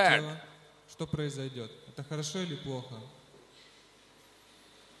good or оставлю это bad? тело, что произойдет? Это хорошо или плохо?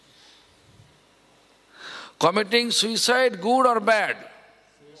 Committing suicide, good or bad?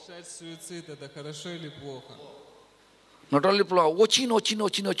 Совершать суицид, это хорошо или плохо? Not only плохо, очень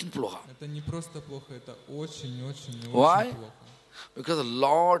плохо. Это не просто плохо, это очень Why? плохо. Because the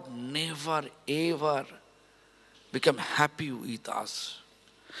Lord never ever become happy with us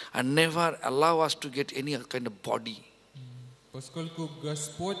and never allow us to get any kind of body. Поскольку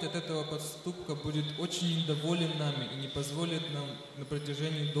Господь от этого поступка будет очень недоволен нами и не позволит нам на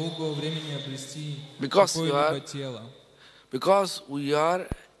протяжении долгого времени обрести какое-либо тело. Because we are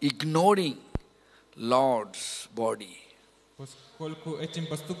ignoring Lord's body. Поскольку этим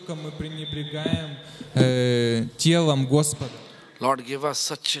поступком мы пренебрегаем телом Господа. Lord gave us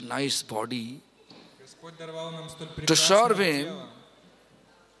such a nice body. Господь даровал нам столь To serve прекрасное Him, тело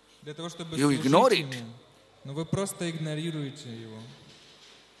для того, чтобы you служить ignore it. Ему. Но вы просто игнорируете его.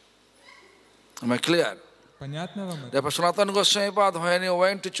 Am I clear? Понятно вам это? Therefore, Sanatana Goswami Pad, when he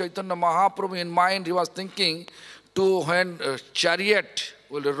went to Chaitanya Mahaprabhu, in mind he was thinking to when chariot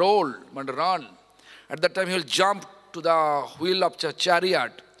will roll and run. At that time he will jump to the wheel of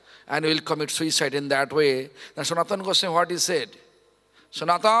chariot and will commit suicide in that way. Then Sanatana Goswami, what he said?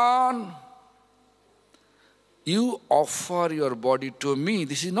 Sanatan, you offer your body to me.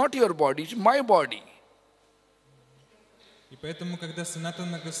 This is not your body, it's my body. И поэтому, когда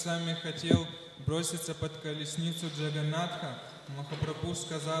Санатана Госвами хотел броситься под колесницу Джаганнатха, Махапрабху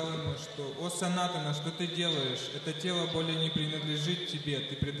сказал ему, что «О Санатана, что ты делаешь? Это тело более не принадлежит тебе,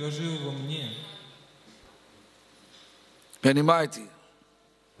 ты предложил его мне». Понимаете?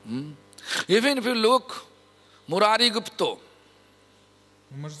 Even if you look, Murari Gupta,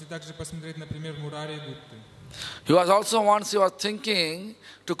 Вы можете также посмотреть, например, Мурари Гупты. he was also once he was thinking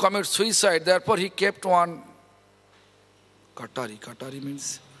to commit suicide, therefore he kept one Katari. Katari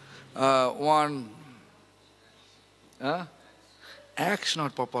means one axe,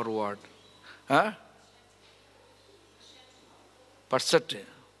 not proper word. Perceptive.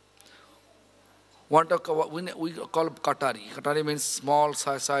 We call it Katari. Katari means small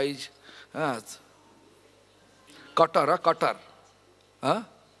size. Cutter.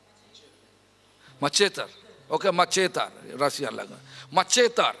 Machetar. Okay, machetar. Russian language.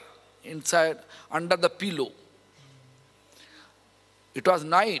 Machetar. Inside, under the pillow. It was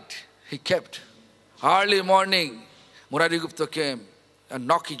night, he kept. Early morning, Murari Gupta came and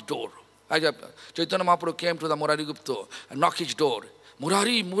knocked his door. Chaitanya Mahaprabhu came to the Murari Gupta and knocked his door.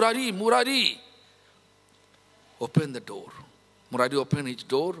 Murari. Open the door. Murari opened his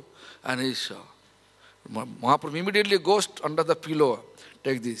door and he saw, Mahaprabhu immediately goes under the pillow,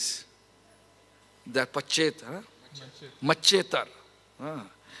 take this. That pachet, huh? Machetar.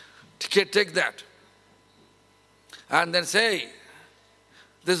 Take that. And then say,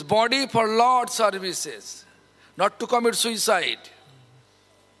 this body for Lord services, not to commit suicide.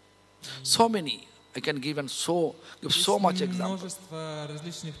 So many. I can give so much example. Множество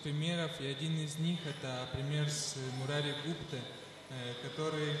различных примеров, и один из них это пример с Мурари Гупты,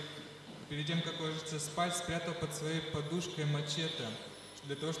 который перед тем, как ложиться спать, спрятал под своей подушкой мачете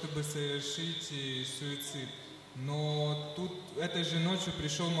для того, чтобы совершить суицид. Но тут этой же ночью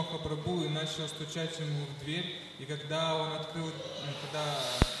пришел Махапрабху и начал стучать ему в дверь, и когда Мурари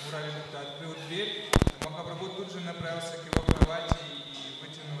Гупта открыл дверь, Махапрабху тут же направился к его кровати и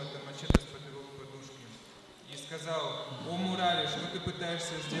вытянул это мачете из-под его подушки. И сказал: «О Мурари, что ты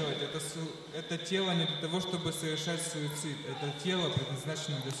пытаешься сделать? Это тело не для того, чтобы совершать суицид. Это тело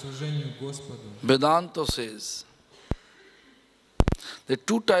предназначено для служения Господу». Vedanta says there are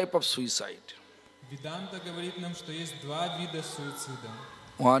two types of suicide. Веданта говорит нам, что есть два вида суицида.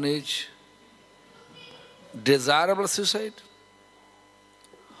 One is desirable suicide,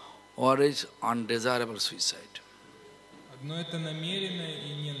 or is undesirable suicide. Одно это намеренное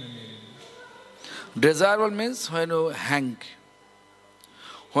и ненамеренное. Desirable means when we hang,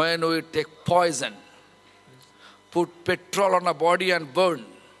 when we take poison, put petrol on a body and burn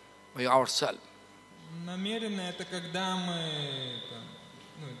by ourselves. Намеренное это когда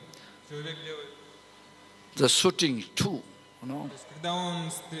человек делает. The shooting too, То есть, когда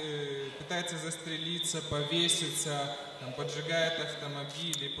он пытается застрелиться, повеситься, поджигает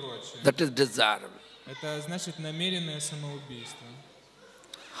автомобиль и прочее. That is desirable. Это значит намеренное самоубийство.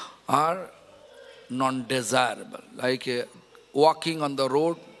 Or non-desirable, like walking on the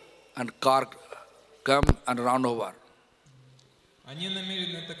road and car come and run over. А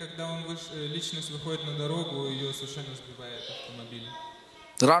ненамеренно это когда личность выходит на дорогу и ее совершенно сбивает автомобиль.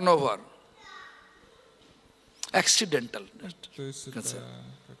 Run over. Accidental. То есть это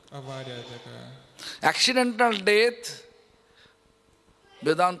как авария такая. Accidental death,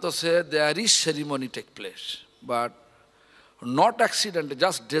 Vedanta says there is ceremony take place, but not accidental,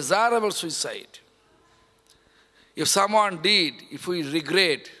 just desirable suicide. If someone did, if we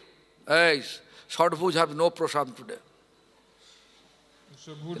regret, hey, Shadbhuj have no prasad today.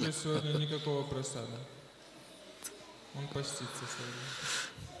 Шадбхуджи сегодня никакого просада. Он постится сегодня.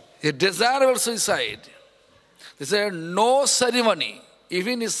 A desirable suicide. They say no ceremony,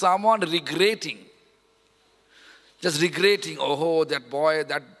 even if someone regretting, just regretting, oh, that boy,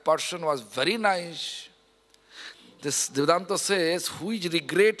 that person was very nice. This Vedanta says, who is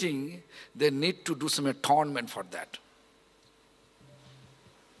regretting, they need to do some atonement for that.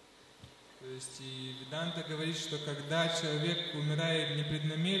 То есть и Веданта говорит, что когда человек умирает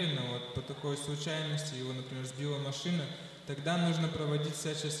непреднамеренно, вот по такой случайности, его, например, сбила машина, тогда нужно проводить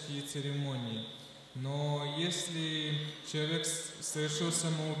всяческие церемонии. Но если человек совершил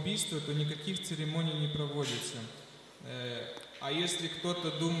самоубийство, то никаких церемоний не проводится. А если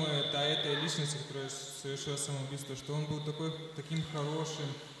кто-то думает о этой личности, которая совершила самоубийство, что он был таким хорошим,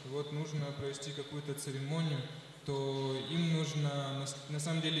 вот нужно провести какую-то церемонию, то им нужно, на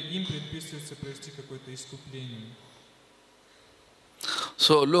самом деле им предписывается провести какое-то искупление.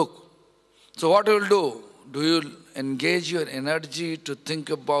 So look, so what you will do? Do you engage your energy to think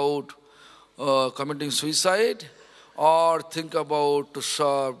about committing suicide, or think about to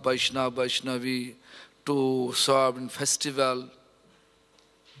serve Vaishnavi, to serve in festival?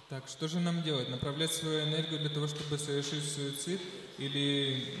 Так, что же нам делать? Направлять свою энергию для того, чтобы совершить суицид,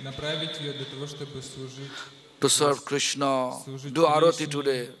 или направить ее для того, чтобы служить? To serve Krishna, do arati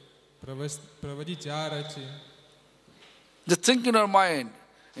today. Проводить арати. Just think in your mind,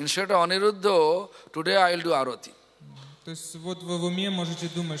 instead of Aniruddha, today I will do arati. То есть вот вы в уме можете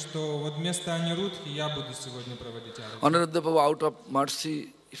думать, что вот вместо Анирудхи я буду сегодня проводить арати. Aniruddha Prabhu, out of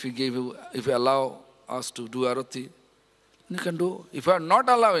mercy, if you allow us to do arati, you can do. If you are not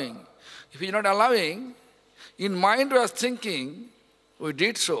allowing, in mind we are thinking, we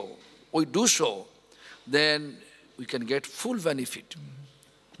did so, we do so, then we can get full benefit.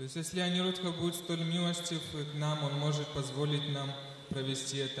 То есть если Анирудха будет столь милостив к нам, он может позволить нам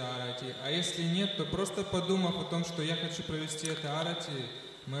провести это арати. А если нет, то просто подумав о том, что я хочу провести это арати,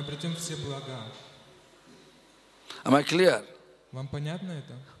 мы обретем все блага. Am I clear? Вам понятно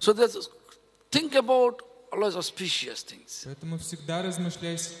это? So think about always auspicious things. Поэтому всегда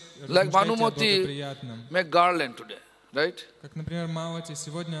размышляйте Like о Bhanumati благоприятном. make garland today, right? Как, например, Малати.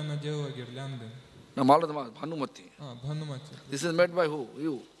 Сегодня она делала гирлянды. No, Bhanumati. Бханумати. This is made by who?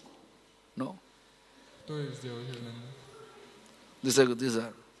 You? No? Кто их сделал гирлянды? These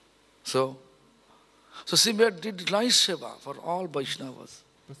are. So, So Simba did nice seva for all Vaishnavas.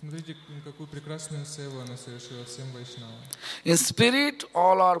 Посмотрите, какую прекрасную севу она совершила всем вайшнавам. In spirit,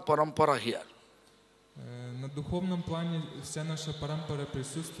 all our parampara here. На духовном плане вся наша парампара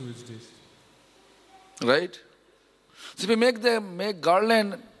присутствует здесь. Right? So if we make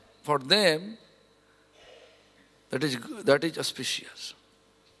garland for them, that is auspicious.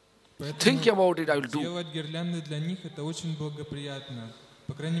 Think about it, I will do. Делать гирлянды для них это очень благоприятно.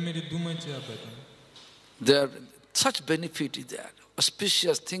 По крайней мере, думайте об этом. There, such benefit is there.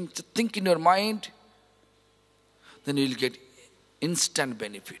 Auspicious thing, think in your mind, then you will get instant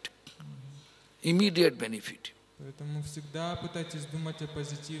benefit, immediate benefit. Поэтому всегда пытайтесь думать о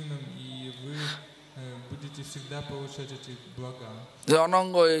позитивном, и вы будете всегда получать эти блага. The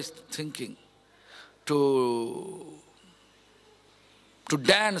Ananga is thinking to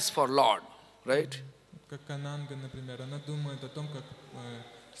dance for Lord, right? Как Ананга, например, она думает о том, как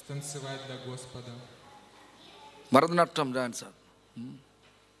станцевать для Господа. Bharatanatyam dancer.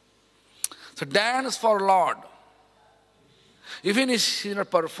 So dance for Lord. Even if she is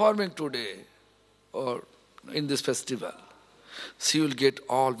not performing today or in this festival, she will get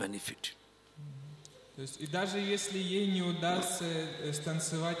all benefit. То есть, и даже если ей не удастся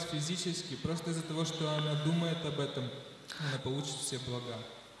станцевать физически, просто из-за того, что она думает об этом, она получит все блага.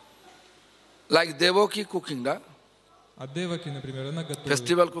 Like Devaki cooking, да? А Деваки, например, она готовит.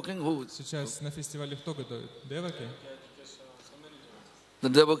 Festival cooking, who? Сейчас на фестивале кто готовит? Деваки? The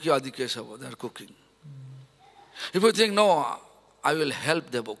Devaki Adikeshava, they are cooking. If you think, no, I will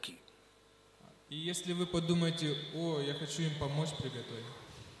help Devaki. И если вы подумаете, я хочу им помочь приготовить.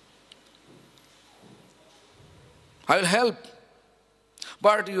 I will help.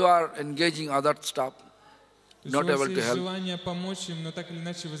 But you are engaging other stuff, not able to help. Желание помочь им, но так или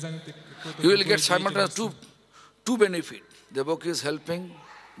иначе вы заняты какой-то You will get simultaneously two benefit. Devaki is helping,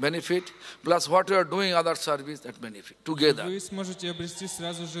 benefit, plus what you are doing other service, that benefit, together. Вы сможете обрести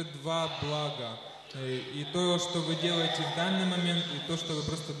сразу же два блага. И то, что вы делаете в данный момент, и то, что вы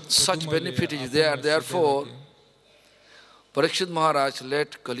просто Such benefit is there. Therefore, Parikshit Maharaj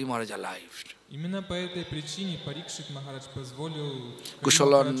let Kali Maharaj alive. Именно по этой причине Парикшит Махарадж позволил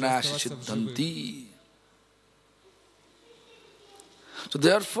Kushalana Siddhanti. So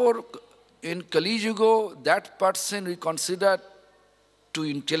therefore, in Kali Yuga, that person we consider to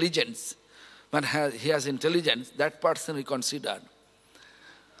intelligence. When he has intelligence, that person we consider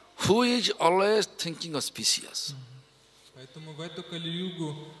who is always thinking auspicious. Поэтому в эту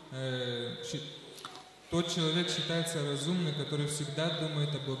Кали-югу тот человек считается разумным, который всегда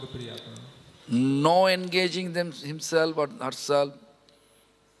думает о благоприятном. No engaging himself or herself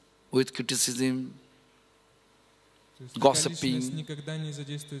with criticism, gossiping. Никогда не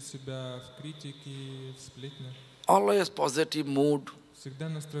задействует себя в критике, в сплетнях. Always positive mood, Всегда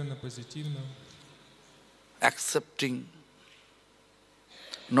настроена позитивно, accepting,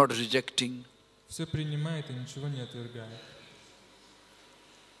 not rejecting. все принимает и ничего не отвергает.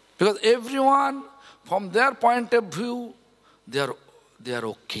 Because everyone, from their point of view, they are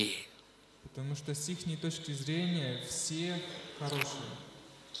okay. Потому что с их точки зрения все хорошие.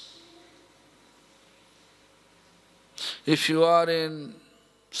 If you are in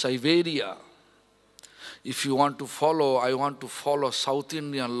Siberia, if you want to follow, I want to follow South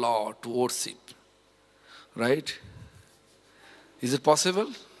Indian law to worship, right? Is it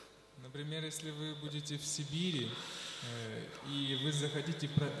possible? Например, если вы будете в Сибири, и вы захотите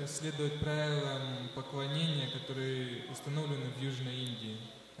следовать правилам поклонения, которые установлены в Южной Индии,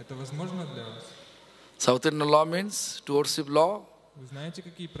 это возможно для вас? South Indian law means to worship law. Вы знаете,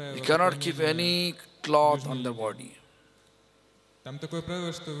 какие правила? You cannot keep any cloth on the body. Там такое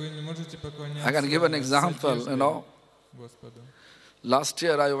правило, что вы не можете поклоняться. I can give an example, you know. Господу. Last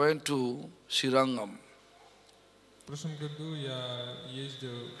year I went to Srirangam. В прошлом году я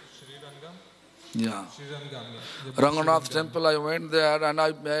ездил в Шри-Рангам. Yeah. Шри-Рангам. Ranganath temple, I went there and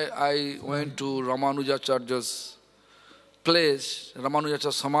I went to Ramanujacharya's place,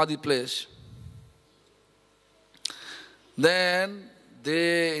 Ramanujacharya Samadhi place. Then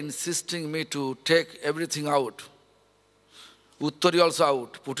they insisting me to take everything out. Uttari also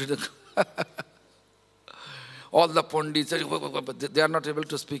out, put it in. All the Pandits, they are not able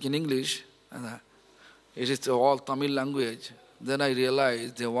to speak in English. It is all Tamil language. Then I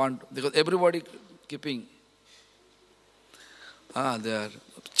realized they want, because everybody keeping their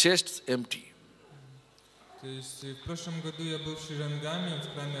chests empty. То есть в прошлом году я был в Шри-Рангаме,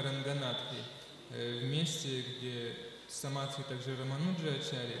 в храме Ранганатхи, в месте, где самадхи также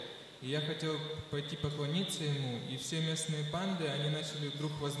Рамануджа-ачарья. И я хотел пойти поклониться ему, и все местные панды, они начали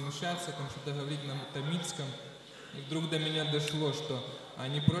вдруг возмущаться, там что-то говорить на тамильском. И вдруг до меня дошло, что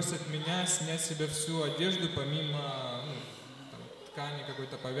они просят меня снять с себя всю одежду, помимо там, ткани,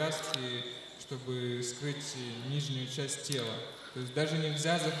 какой-то повязки, чтобы скрыть нижнюю часть тела. То есть даже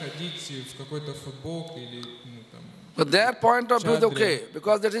нельзя заходить в какой-то футболке или там, But their point of view is чадре. okay,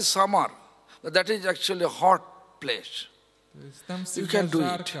 because that is summer. But that is actually a hot place. То есть там You всегда can do it.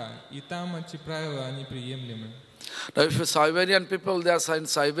 жарко, и там эти правила, они приемлемы. Now, if Siberian people, they are in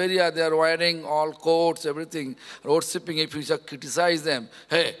Siberia, they are wearing all coats, everything, worshipping, if you just criticize them,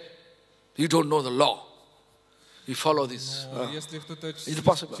 hey, you don't know the law. You follow this. Но если кто-то It's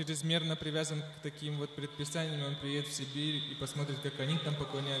possible. чрезмерно привязан к таким вот предписаниям, он приедет в Сибирь и посмотрит, как они там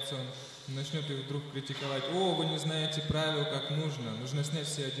поклоняются, он начнет их вдруг критиковать. О, вы не знаете правил, как нужно. Нужно снять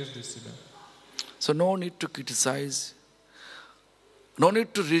все одежды с себя. So no need to criticize, no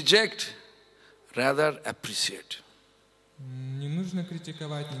need to reject, rather appreciate. Не нужно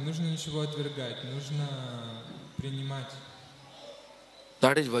критиковать, не нужно ничего отвергать, нужно принимать.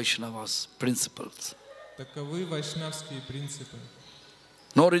 That is Vaishnava's principles. Таковы вайшнавские принципы.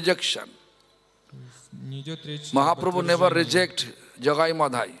 No rejection. Не идет речь об Mahaprabhu never отвержении. reject Jagai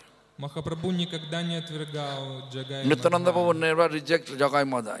Madhai. Махапрабху никогда не отвергал Джагай Nityananda Prabhu Мадхая. never reject Jagai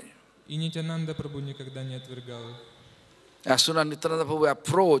Madhai. И Нитянанда Прабху никогда не отвергал их. As soon as Nityananda Prabhu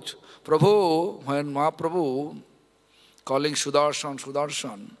approached Prabhu, when Mahaprabhu calling Sudarshan,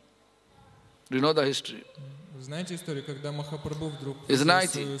 Sudarshan, do you know the history? Вы знаете историю, когда Махапрабху вдруг Is взял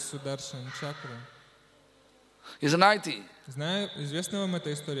 90. свою Сударшан чакру? Is 90. Знаю, известна вам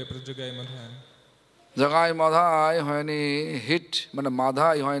эта история про Джагай Мадхая? Jagai Madhai, when he hit,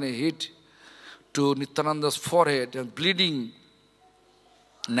 Madhai, when he hit to Nityananda's forehead and bleeding,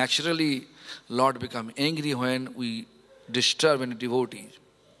 naturally, Lord become angry when we disturb any devotee.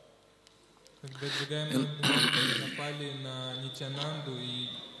 Когда Джагай Мадхая напали на Нитянанду и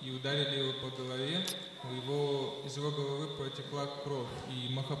ударили его по голове, из его головы протекла кровь, и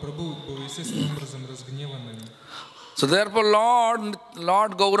Махапрабху был естественным образом разгневан на них. So therefore,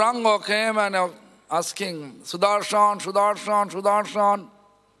 Lord Gauranga came and asking, Sudarshan, Sudarshan, Sudarshan.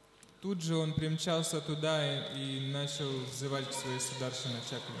 Тут же он примчался туда и начал взывать к своей Сударшана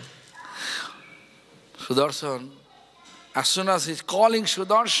чакре. Sudarshan, as soon as he's calling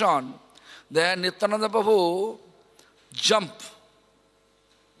Sudarshan, then Nityananda Prabhu jump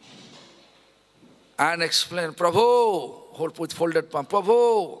and explain, Prabhu, with folded palm,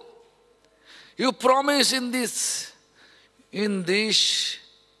 Prabhu, you promise in this incarnation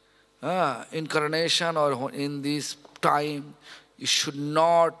or in this time, you should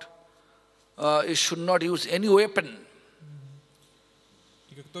not use any weapon.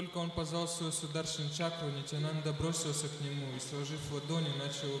 И как только он позвал свою Сударшан чакру, Нитянанда бросился к нему и, сложив ладони,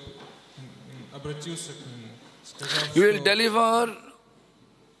 обратился к нему, сказал,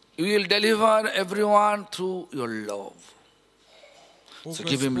 You will deliver everyone through your love. «О So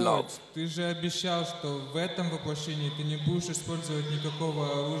give him love. Господь, ты же обещал, что в этом воплощении ты не будешь использовать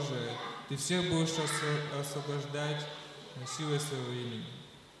никакого оружия, ты всех будешь освобождать силой своего имени».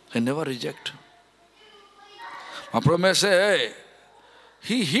 I never reject. Mahaprabhu may say, hey,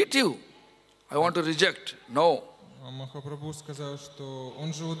 he hit you. I want to reject. No. А Махапрабху сказал, что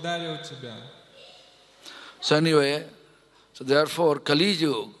он же ударил тебя. So anyway, so therefore, Kali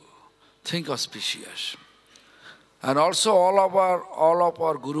Yuga, think auspicious. And also all of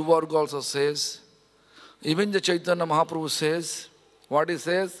our Guru Varga also says, even the Chaitanya Mahaprabhu says, what he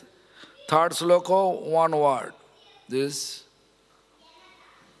says? Third sloka, one word. This,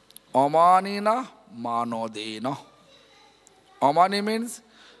 Amanina Manodena. Amani means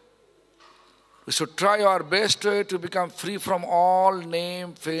we should try our best way to become free from all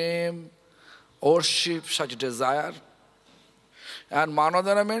name, fame, worship, such desire. And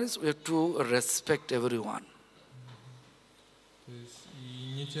Manodena means we have to respect everyone. То есть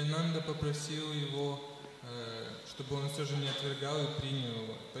и Нитянанда попросил его, чтобы он все же не отвергал и принял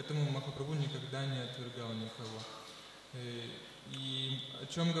его. Поэтому Махапрабху никогда не отвергал никого. И о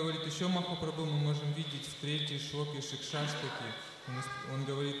чем говорит еще Махапрабху, мы можем видеть в третьей шлоке Шикшаштаки. Он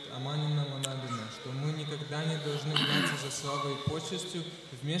говорит Аманина Манадина, что мы никогда не должны гнаться за славой и почестью.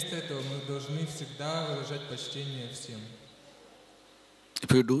 Вместо этого мы должны всегда выражать почтение всем.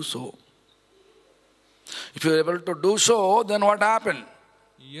 If you do so, if you are able to do so, then what happened?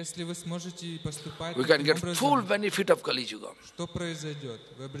 И если вы сможете поступать We can таким get full образом, benefit of Kali Yuga. что произойдет?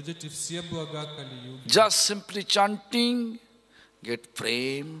 Вы обретете все блага Кали-юги. Just simply chanting, get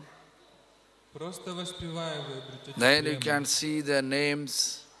prem. Просто воспевая, вы обретете Then you прему. can see their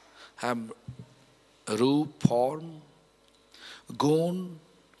names have roop, form, gun,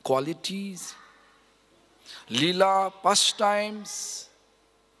 qualities, lila, pastimes.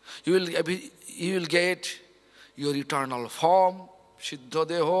 You will get your eternal form, Siddha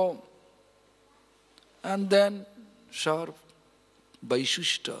Deho, and then serve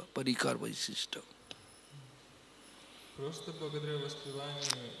Vaishishta, Parikar Vaishishta. Просто благодаря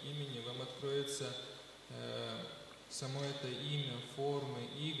воспеванию имени вам откроется само это имя, формы,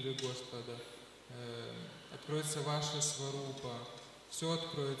 игры Господа, откроется ваша сварупа, все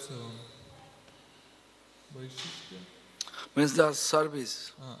откроется вам. Vaishishta? Means the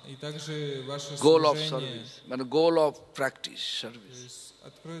service, И также ваше goal of служение. service, and goal of practice, service.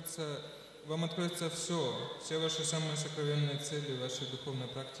 Вам откроется все ваши самые сокровенные цели, ваши духовные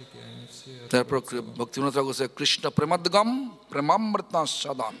практики, они все Therefore, откроются вам. Bhaktivinoda Thakur says, Krishna Premadgam Premamrita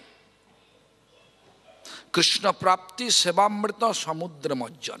Sadan. Krishna Prapti Sevamrita Samudra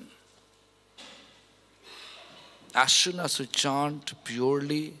Majjan. As soon as you chant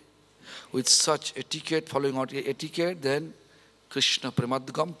purely, with such etiquette, following out etiquette, then Krishna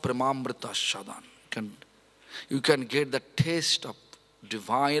Premadgam Premamrita Sadan. You can get the taste of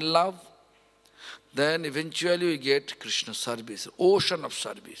divine love. Then eventually you get Krishna service, ocean of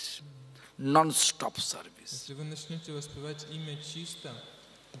service, non-stop service. Если вы начнете воспевать имя чисто,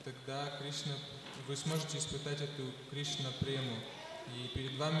 тогда вы сможете испытать эту Кришна-прему, и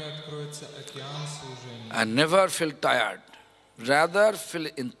перед вами откроется океан служения. And never feel tired, rather feel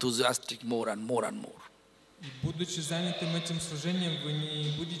enthusiastic more and more and more. И будучи занятым этим служением, вы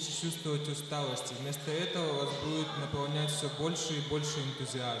не будете чувствовать усталости. Вместо этого вас будет наполнять все больше и больше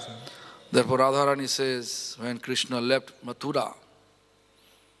энтузиазма. Therefore Radharani says, when Krishna left Mathura,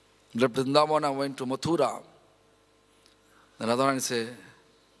 left Vrindavan and went to Mathura, then Radharani says,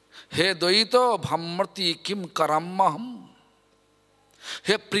 He Dvaita Bhammarti Kim Karammaham.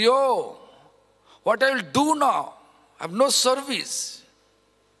 He Priyo, what I will do now? I have no service.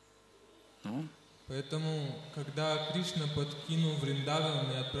 No? Поэтому, когда Кришна подкинул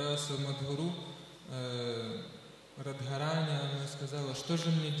Вриндаван и отправился в Мадхуру, Радхарани, она сказала, что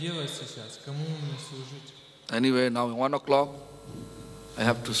же мне делать сейчас, кому мне служить? Anyway, now 1 o'clock, I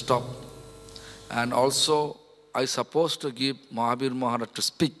have to stop. And also, I supposed to give Mahavir Maharaj to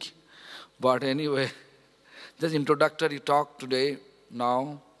speak. But anyway, just introductory talk today,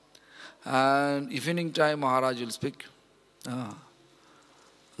 now. And evening time, Maharaj will speak.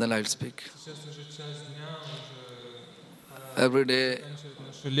 Then I will speak. Every day,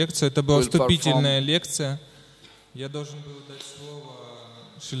 Нашу лекцию. Это была вступительная лекция. Я должен был дать слово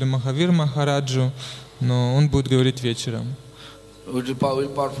Шрила Махавир Махараджу, но он будет говорить вечером. we'll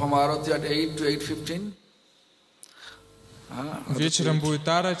perform Arati at 8 to 8:15. Вечером будет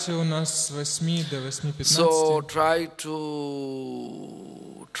арати у нас с 8 до 8:15. So try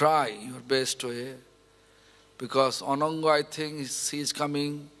your best way, because Ananga, I think, he is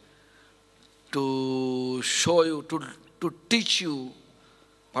coming to show you, to teach you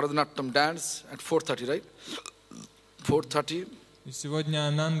Bharatanatyam dance at 4:30, right? 4:30. И сегодня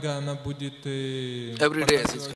Ананга, она будет Every day,